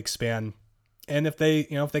couple week span. And if they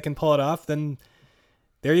can pull it off, then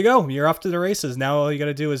there you go. You're off to the races. Now all you got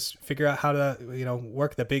to do is figure out how to,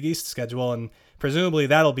 work the Big East schedule. And presumably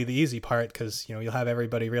that'll be the easy part because, you'll have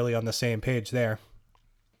everybody really on the same page there.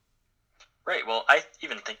 Right. Well, I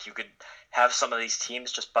even think you could have some of these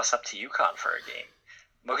teams just bus up to UConn for a game.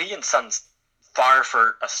 Mohegan Sun's far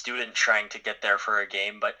for a student trying to get there for a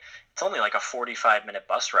game, but it's only like a 45-minute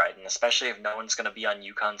bus ride, and especially if no one's going to be on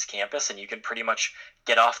UConn's campus and you can pretty much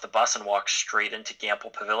get off the bus and walk straight into Gamble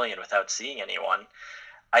Pavilion without seeing anyone,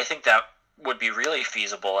 I think that would be really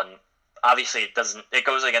feasible. And obviously it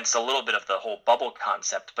goes against a little bit of the whole bubble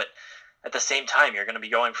concept, but at the same time, you're going to be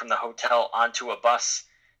going from the hotel onto a bus,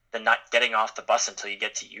 then not getting off the bus until you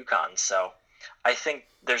get to UConn. So I think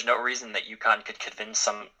there's no reason that UConn could convince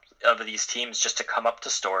some of these teams just to come up to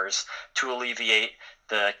Storrs to alleviate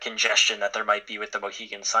the congestion that there might be with the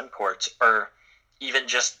Mohegan Sun courts, or even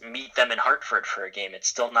just meet them in Hartford for a game. It's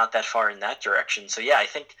still not that far in that direction. So yeah, I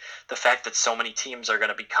think the fact that so many teams are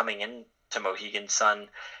going to be coming in to Mohegan Sun,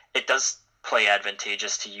 it does play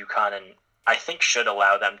advantageous to UConn, and I think should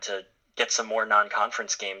allow them to get some more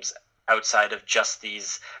non-conference games outside of just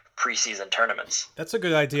these preseason tournaments. That's a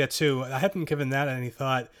good idea too. I hadn't given that any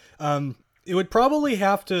thought. It would probably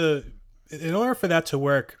have to, in order for that to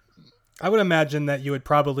work, I would imagine that you would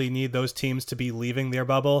probably need those teams to be leaving their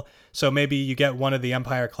bubble. So maybe you get one of the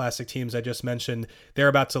Empire Classic teams I just mentioned, they're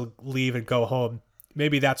about to leave and go home.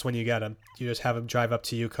 Maybe that's when you get them. You just have them drive up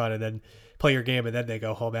to UConn and then play your game, and then they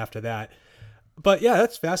go home after that. But yeah,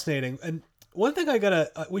 that's fascinating. And one thing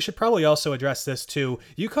we should probably also address this too.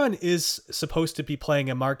 UConn is supposed to be playing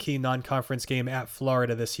a marquee non-conference game at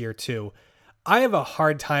Florida this year too. I have a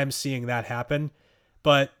hard time seeing that happen,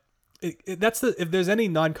 but if there's any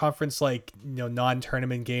non-conference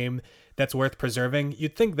non-tournament game that's worth preserving,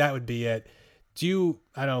 you'd think that would be it. I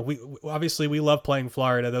don't know. We love playing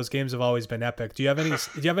Florida. Those games have always been epic. Do you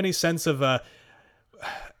have any sense of I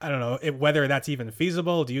don't know whether that's even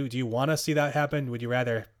feasible? Do you want to see that happen? Would you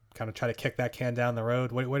rather kind of try to kick that can down the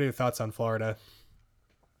road? What are your thoughts on Florida?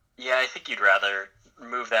 Yeah, I think you'd rather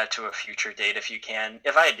move that to a future date if you can.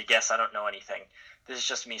 If I had to guess, I don't know anything. This is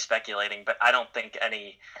just me speculating, but I don't think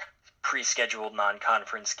any pre-scheduled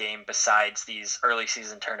non-conference game besides these early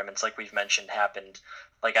season tournaments like we've mentioned happened.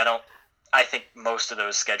 I think most of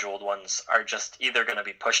those scheduled ones are just either going to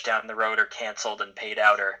be pushed down the road or canceled and paid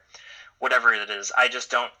out or whatever it is. I just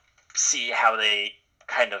don't see how they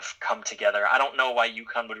kind of come together. I don't know why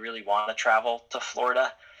UConn would really want to travel to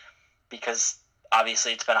Florida, because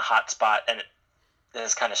obviously it's been a hot spot and it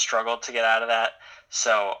has kind of struggled to get out of that.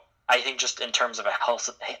 So I think just in terms of a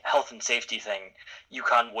health and safety thing,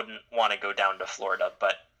 UConn wouldn't want to go down to Florida.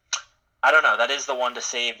 But I don't know. That is the one to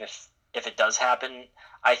save if it does happen.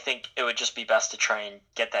 I think it would just be best to try and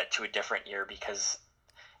get that to a different year, because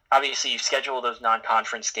obviously you schedule those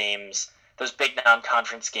non-conference games, those big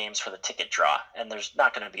non-conference games for the ticket draw, and there's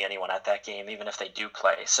not going to be anyone at that game, even if they do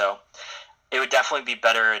play. So it would definitely be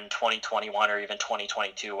better in 2021 or even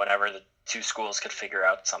 2022, whenever the two schools could figure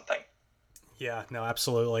out something. Yeah, no,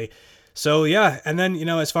 absolutely. So yeah, and then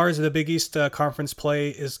as far as the Big East Conference play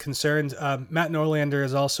is concerned, Matt Norlander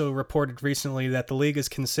has also reported recently that the league is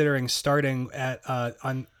considering starting at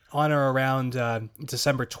on or around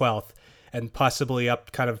December 12th, and possibly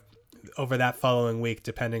up kind of over that following week,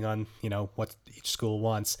 depending on, what each school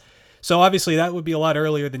wants. So obviously that would be a lot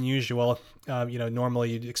earlier than usual.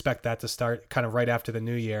 Normally you'd expect that to start kind of right after the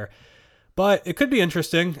new year, but it could be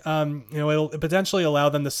interesting. It'll potentially allow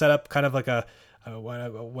them to set up kind of like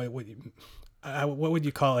what would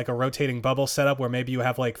you call it? Like a rotating bubble setup where maybe you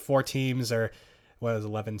have like 4 teams or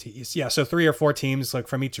 11 teams? Yeah, so 3 or 4 teams like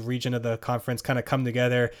from each region of the conference kind of come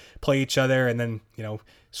together, play each other, and then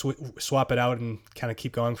swap it out and kind of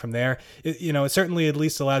keep going from there. It certainly at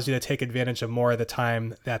least allows you to take advantage of more of the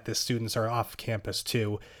time that the students are off campus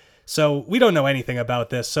too. So we don't know anything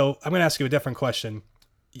about this, so I'm going to ask you a different question.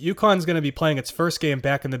 UConn's going to be playing its first game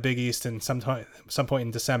back in the Big East in some point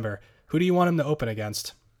in December. Who do you want them to open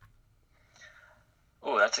against?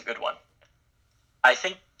 Oh, that's a good one. I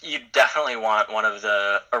think you definitely want one of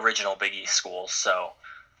the original Big East schools. So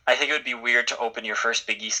I think it would be weird to open your first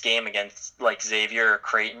Big East game against like Xavier or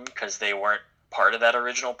Creighton because they weren't part of that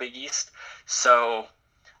original Big East. So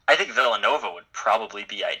I think Villanova would probably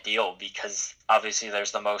be ideal because obviously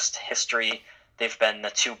there's the most history. They've been the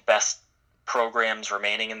 2 best programs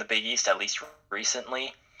remaining in the Big East, at least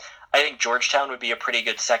recently. I think Georgetown would be a pretty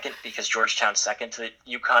good second because Georgetown's second to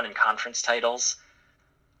UConn in conference titles.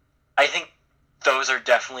 I think those are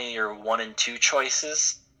definitely your 1 and 2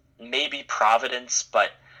 choices. Maybe Providence,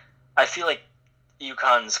 but I feel like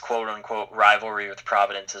UConn's quote-unquote rivalry with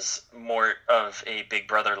Providence is more of a big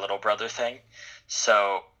brother, little brother thing.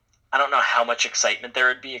 So I don't know how much excitement there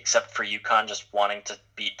would be except for UConn just wanting to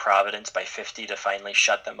beat Providence by 50 to finally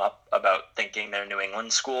shut them up about thinking they're New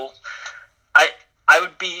England school. I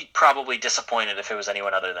would be probably disappointed if it was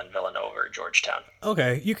anyone other than Villanova or Georgetown.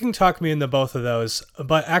 Okay, you can talk me into both of those,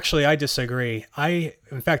 but actually I disagree.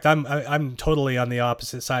 In fact, I'm totally on the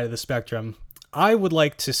opposite side of the spectrum. I would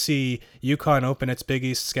like to see UConn open its Big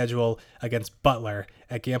East schedule against Butler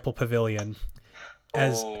at Gamble Pavilion.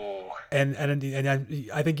 And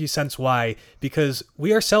I think you sense why, because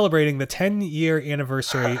we are celebrating the 10-year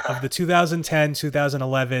anniversary of the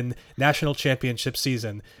 2010-2011 national championship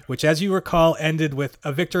season, which, as you recall, ended with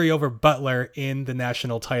a victory over Butler in the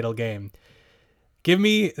national title game. Give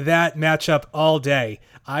me that matchup all day.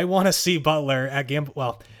 I want to see Butler at Gamble.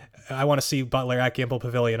 Well, I want to see Butler at Gamble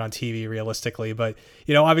Pavilion on TV, realistically. But,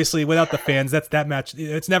 obviously without the fans, that match,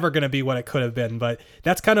 it's never going to be what it could have been. But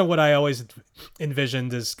that's kind of what I always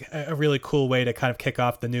envisioned as a really cool way to kind of kick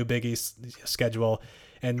off the new Big East schedule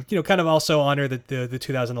and, kind of also honor the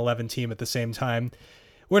 2011 team at the same time.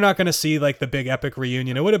 We're not going to see like the big epic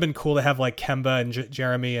reunion. It would have been cool to have like Kemba and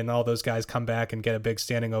Jeremy and all those guys come back and get a big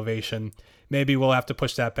standing ovation. Maybe we'll have to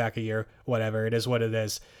push that back a year. Whatever. It is what it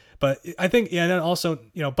is. But I think, and then also,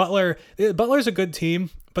 Butler's a good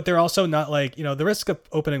team, but they're also not like, the risk of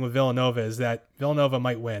opening with Villanova is that Villanova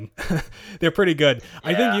might win. They're pretty good. Yeah.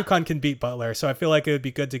 I think UConn can beat Butler. So I feel like it would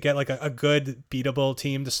be good to get like a good beatable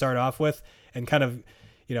team to start off with and kind of,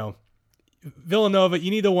 Villanova,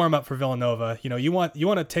 you need to warm up for Villanova. You want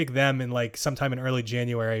to take them in like sometime in early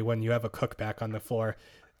January when you have a Cook back on the floor.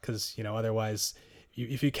 Cause otherwise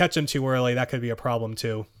if you catch them too early, that could be a problem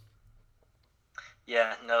too.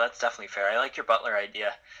 Yeah, no, that's definitely fair. I like your Butler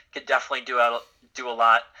idea. Could definitely do a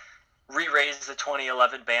lot. Re-raise the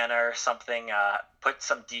 2011 banner or something. Put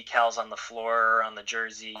some decals on the floor or on the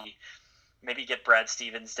jersey. Maybe get Brad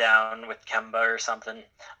Stevens down with Kemba or something.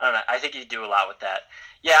 I don't know. I think you do a lot with that.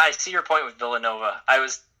 Yeah, I see your point with Villanova. I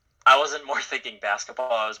wasn't more thinking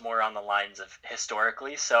basketball. I was more on the lines of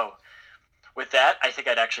historically. So with that, I think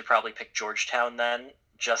I'd actually probably pick Georgetown then,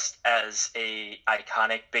 just as a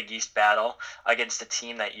iconic Big East battle against a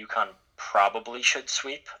team that UConn probably should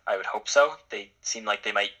sweep. I would hope so. They seem like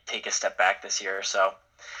they might take a step back this year. So,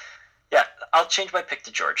 yeah, I'll change my pick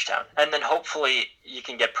to Georgetown. And then hopefully you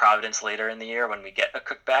can get Providence later in the year when we get a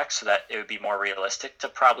Cook back so that it would be more realistic to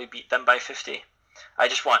probably beat them by 50. I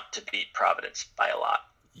just want to beat Providence by a lot.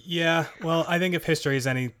 Yeah, well, I think if history is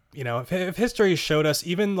any, if history showed us,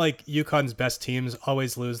 even like UConn's best teams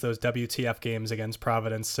always lose those WTF games against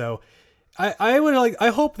Providence. So I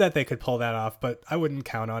hope that they could pull that off, but I wouldn't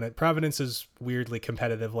count on it. Providence is weirdly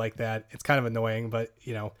competitive like that. It's kind of annoying, but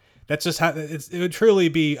that's just how it would truly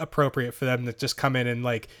be appropriate for them to just come in and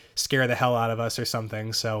like scare the hell out of us or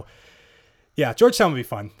something. So yeah, Georgetown would be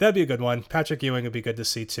fun. That'd be a good one. Patrick Ewing would be good to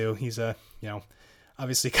see too. He's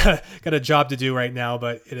obviously got a job to do right now,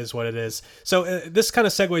 but it is what it is. So this kind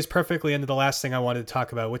of segues perfectly into the last thing I wanted to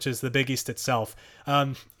talk about, which is the Big East itself.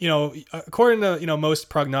 According to most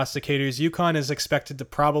prognosticators, UConn is expected to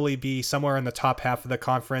probably be somewhere in the top half of the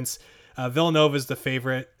conference. Villanova is the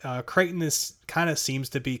favorite. Creighton seems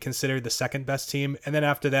to be considered the second best team, and then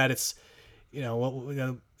after that, it's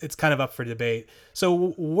it's kind of up for debate.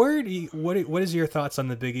 So what is your thoughts on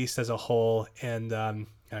the Big East as a whole, and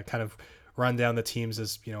kind of run down the teams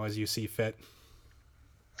as you see fit?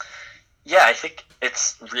 Yeah, I think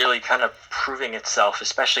it's really kind of proving itself,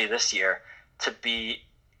 especially this year, to be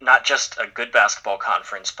not just a good basketball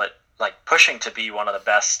conference, but like pushing to be one of the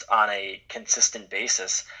best on a consistent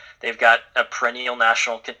basis. They've got a perennial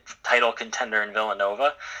national title contender in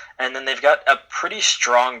Villanova, and then they've got a pretty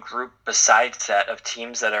strong group besides that of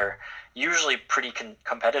teams that are usually pretty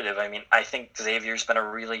competitive. I mean, I think Xavier's been a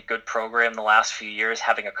really good program the last few years,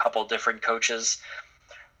 having a couple different coaches.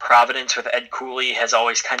 Providence with Ed Cooley has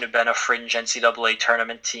always kind of been a fringe NCAA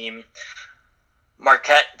tournament team.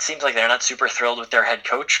 Marquette, it seems like they're not super thrilled with their head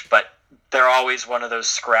coach, but they're always one of those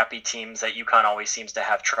scrappy teams that UConn always seems to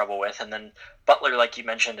have trouble with. And then Butler, like you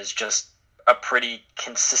mentioned, is just a pretty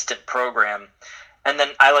consistent program. And then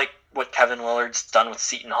I like what Kevin Lillard's done with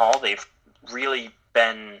Seton Hall. They've really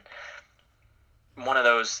been one of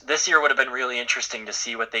those. This year would have been really interesting to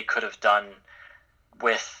see what they could have done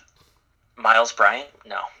with Miles Bryant?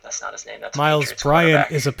 No, that's not his name. That's Miles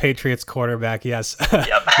Bryant is a Patriots quarterback. Yes.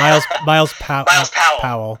 Yep. Miles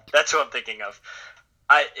Powell. That's who I'm thinking of.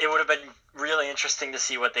 It would have been really interesting to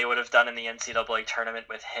see what they would have done in the NCAA tournament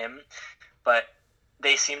with him, but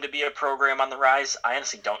they seem to be a program on the rise. I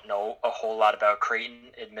honestly don't know a whole lot about Creighton,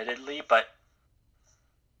 admittedly, but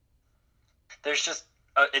there's just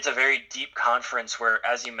it's a very deep conference where,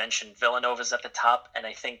 as you mentioned, Villanova's at the top, and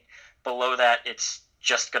I think below that it's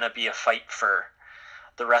just going to be a fight for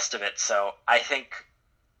the rest of it. So I think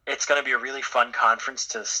it's going to be a really fun conference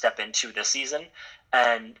to step into this season.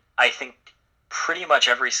 And I think pretty much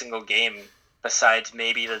every single game, besides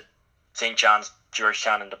maybe the St. John's,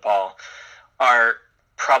 Georgetown, and DePaul, are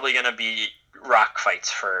probably going to be rock fights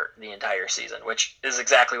for the entire season, which is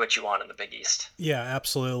exactly what you want in the Big East. Yeah,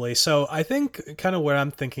 absolutely. So I think kind of what I'm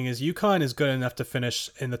thinking is UConn is good enough to finish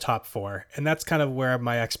in the top 4. And that's kind of where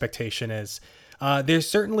my expectation is. They're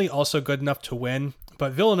certainly also good enough to win,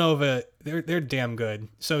 but Villanova, they're damn good.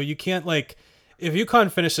 So you can't if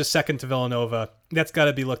UConn finishes second to Villanova, that's got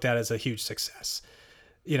to be looked at as a huge success.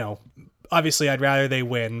 Obviously I'd rather they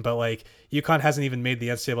win, but UConn hasn't even made the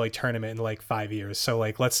NCAA tournament in 5 years. So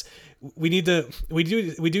we do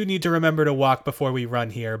need to remember to walk before we run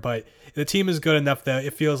here, but the team is good enough that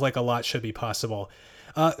it feels like a lot should be possible.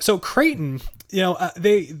 So Creighton,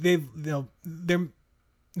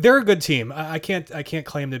 they're a good team. I can't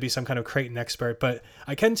claim to be some kind of Creighton expert, but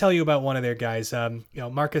I can tell you about one of their guys.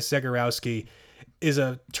 Marcus Zegarowski is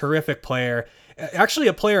a terrific player. Actually,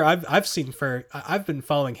 a player I've been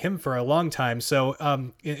following him for a long time.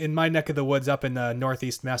 So in my neck of the woods up in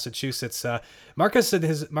northeast Massachusetts, Marcus and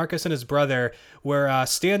his brother were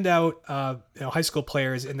standout high school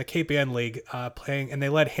players in the Cape Ann League playing, and they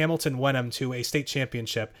led Hamilton Wenham to a state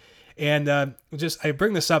championship. And I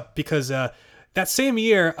bring this up because that same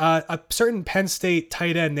year, a certain Penn State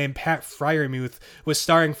tight end named Pat Fryermuth was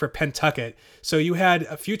starring for Pentucket. So you had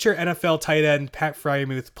a future NFL tight end, Pat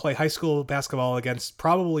Fryermuth, play high school basketball against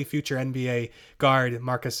probably future NBA guard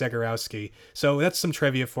Marcus Zegarowski. So that's some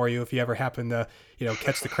trivia for you if you ever happen to,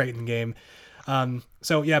 catch the Creighton game.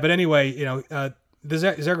 But anyway, the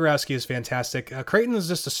Zegarowski is fantastic. Creighton is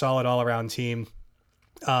just a solid all-around team.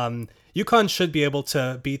 UConn should be able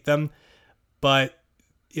to beat them, but,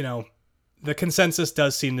 the consensus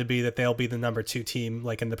does seem to be that they'll be the number 2 team,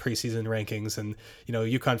 in the preseason rankings. And,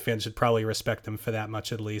 UConn fans should probably respect them for that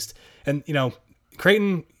much at least. And,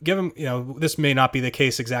 Creighton, give them, this may not be the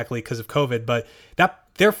case exactly because of COVID, but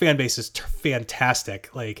their fan base is fantastic.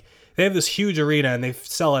 They have this huge arena and they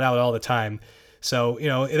sell it out all the time. So,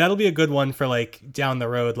 that'll be a good one for down the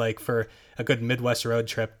road, for a good Midwest road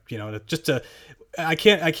trip, I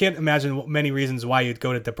can't imagine many reasons why you'd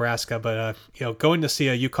go to Nebraska, but going to see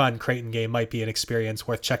a UConn Creighton game might be an experience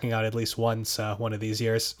worth checking out at least once one of these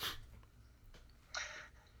years.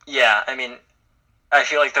 Yeah, I mean, I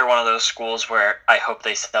feel like they're one of those schools where I hope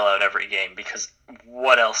they sell out every game, because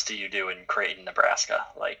what else do you do in Creighton, Nebraska?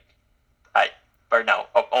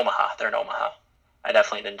 Omaha. They're in Omaha. I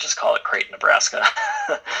definitely didn't just call it Creighton, Nebraska,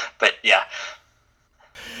 but yeah.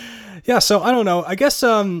 Yeah, so I don't know. I guess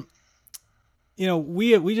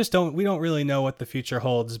we don't really know what the future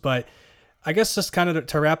holds, but I guess just kind of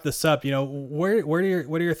to wrap this up, what are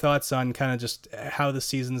your thoughts on kind of just how the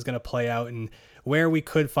season is going to play out and where we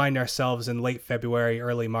could find ourselves in late February,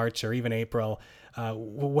 early March, or even April?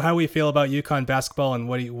 How we feel about UConn basketball, and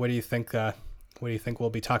what do you think we'll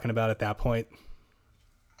be talking about at that point?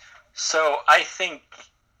 So I think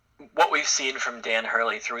what we've seen from Dan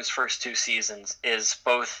Hurley through his first 2 seasons is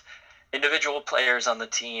both individual players on the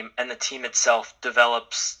team and the team itself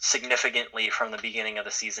develops significantly from the beginning of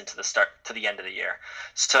the season to the end of the year.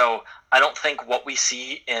 So I don't think what we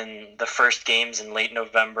see in the first games in late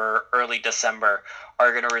November, early December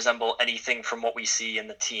are going to resemble anything from what we see in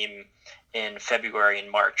the team in February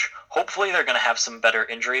and March. Hopefully they're going to have some better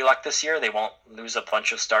injury luck this year. They won't lose a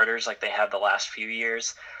bunch of starters like they have the last few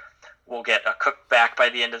years. We'll get a Cook back by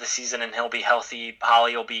the end of the season and he'll be healthy.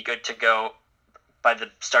 Holly will be good to go by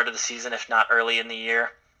the start of the season, if not early in the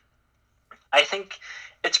year. I think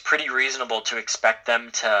it's pretty reasonable to expect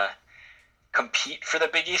them to compete for the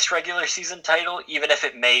Big East regular season title, even if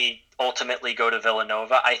it may ultimately go to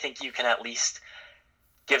Villanova. I think you can at least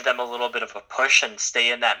give them a little bit of a push and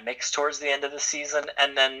stay in that mix towards the end of the season,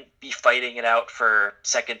 and then be fighting it out for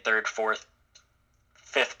second, third, fourth,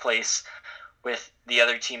 fifth place with the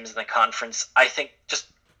other teams in the conference. I think just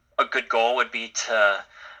a good goal would be to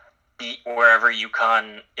beat wherever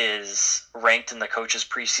UConn is ranked in the coaches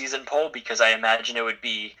preseason poll, because I imagine it would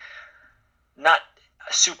be not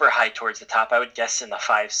super high towards the top. I would guess in the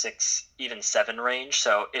 5, 6, even 7 range.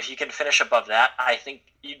 So if you can finish above that, I think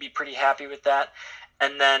you'd be pretty happy with that.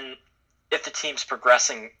 And then if the team's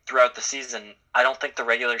progressing throughout the season, I don't think the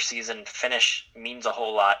regular season finish means a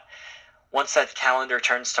whole lot. Once that calendar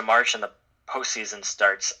turns to March and the postseason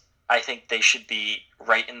starts, I think they should be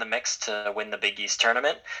right in the mix to win the Big East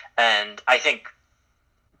tournament. And I think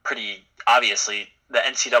pretty obviously the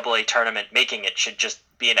NCAA tournament making it should just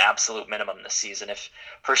be an absolute minimum this season. If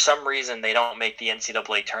for some reason they don't make the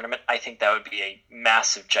NCAA tournament, I think that would be a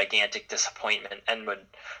massive, gigantic disappointment and would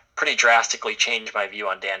pretty drastically change my view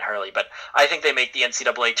on Dan Hurley. But I think they make the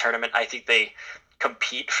NCAA tournament. I think they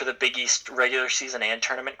compete for the Big East regular season and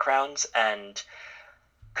tournament crowns, and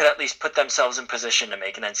could at least put themselves in position to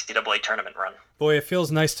make an NCAA tournament run. Boy, it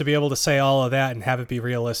feels nice to be able to say all of that and have it be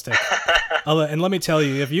realistic. And let me tell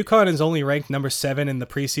you, if UConn is only ranked number 7 in the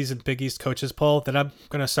preseason Big East coaches poll, then I'm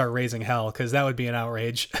going to start raising hell, because that would be an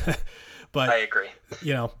outrage. But I agree.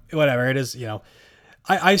 Whatever it is,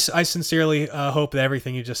 I sincerely hope that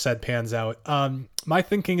everything you just said pans out. My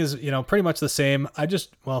thinking is, pretty much the same.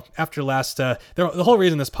 After last, the whole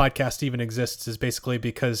reason this podcast even exists is basically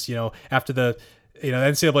because, after the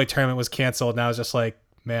NCAA tournament was canceled, and I was just like,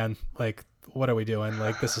 man, like, what are we doing?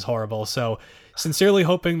 Like, this is horrible. So sincerely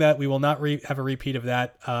hoping that we will not have a repeat of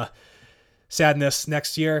that sadness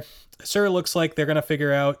next year. It sure looks like they're going to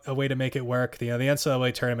figure out a way to make it work. The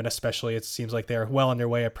NCAA tournament especially, it seems like they're well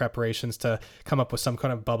underway at preparations to come up with some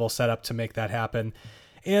kind of bubble setup to make that happen.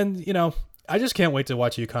 And, I just can't wait to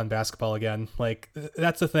watch UConn basketball again. Like,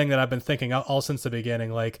 that's the thing that I've been thinking all since the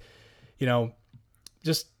beginning. Like,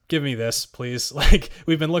 just give me this, please. Like,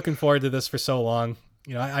 we've been looking forward to this for so long.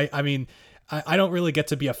 I mean, I don't really get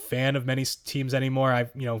to be a fan of many teams anymore.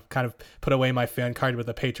 I've, kind of put away my fan card with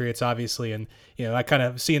the Patriots, obviously. And, I kind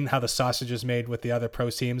of seen how the sausage is made with the other pro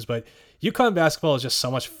teams, but UConn basketball is just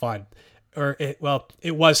so much fun. It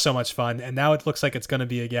was so much fun, and now it looks like it's going to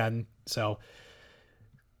be again. So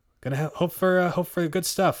gonna hope for good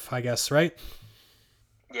stuff, I guess, right?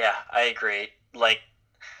 Yeah, I agree. Like,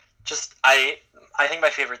 just, I think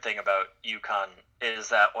my favorite thing about UConn is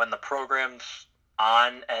that when the program's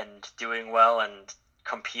on and doing well and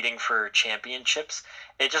competing for championships,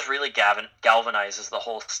 it just really galvanizes the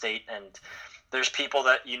whole state. And there's people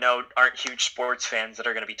that aren't huge sports fans that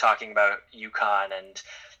are going to be talking about UConn, and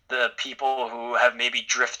the people who have maybe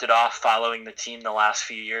drifted off following the team the last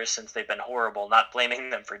few years since they've been horrible, not blaming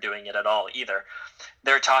them for doing it at all either.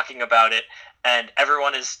 They're talking about it, and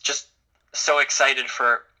everyone is just so excited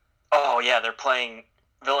for, oh yeah, they're playing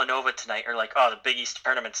Villanova tonight, or like, oh, the Big East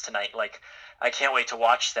tournament's tonight. Like, I can't wait to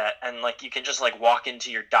watch that. And like, you can just like walk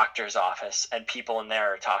into your doctor's office and people in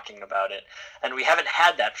there are talking about it. And we haven't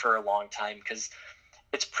had that for a long time, because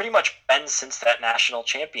it's pretty much been since that national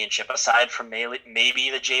championship, aside from maybe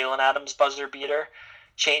the Jalen Adams buzzer beater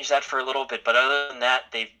changed that for a little bit. But other than that,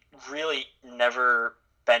 they've really never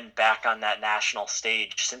been back on that national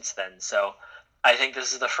stage since then. So I think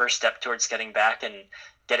this is the first step towards getting back and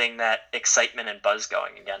getting that excitement and buzz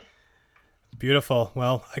going again. Beautiful.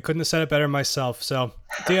 Well, I couldn't have said it better myself. So,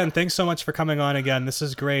 Dan, thanks so much for coming on again. This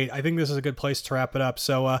is great. I think this is a good place to wrap it up.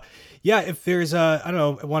 So, if there's I don't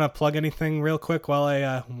know, want to plug anything real quick while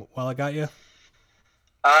I got you?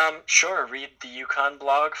 Sure. Read the UConn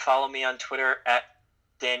blog. Follow me on Twitter at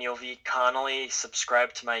Daniel V. Connolly.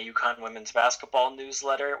 Subscribe to my UConn women's basketball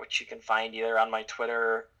newsletter, which you can find either on my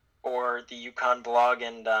Twitter or the UConn blog,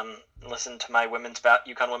 and listen to my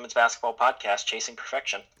UConn women's basketball podcast, Chasing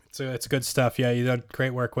Perfection. So it's good stuff. Yeah, you did great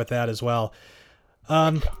work with that as well.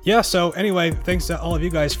 Yeah, so anyway, thanks to all of you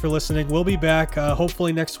guys for listening. We'll be back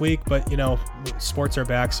hopefully next week, but sports are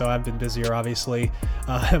back, so I've been busier, obviously.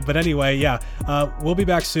 But anyway, yeah, we'll be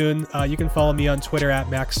back soon. You can follow me on Twitter at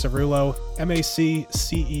Max Cerullo,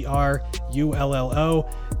 MacCerullo.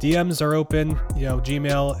 DMs are open.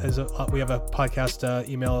 Gmail is we have a podcast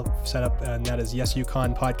email set up, and that is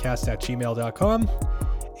yesyukonpodcast@gmail.com.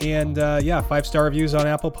 And 5-star reviews on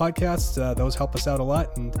Apple Podcasts. Those help us out a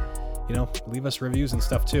lot, and leave us reviews and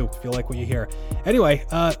stuff too if you like what you hear. Anyway,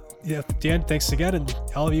 Dan, thanks again, and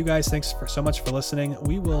all of you guys, thanks so much for listening.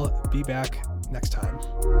 We will be back next time.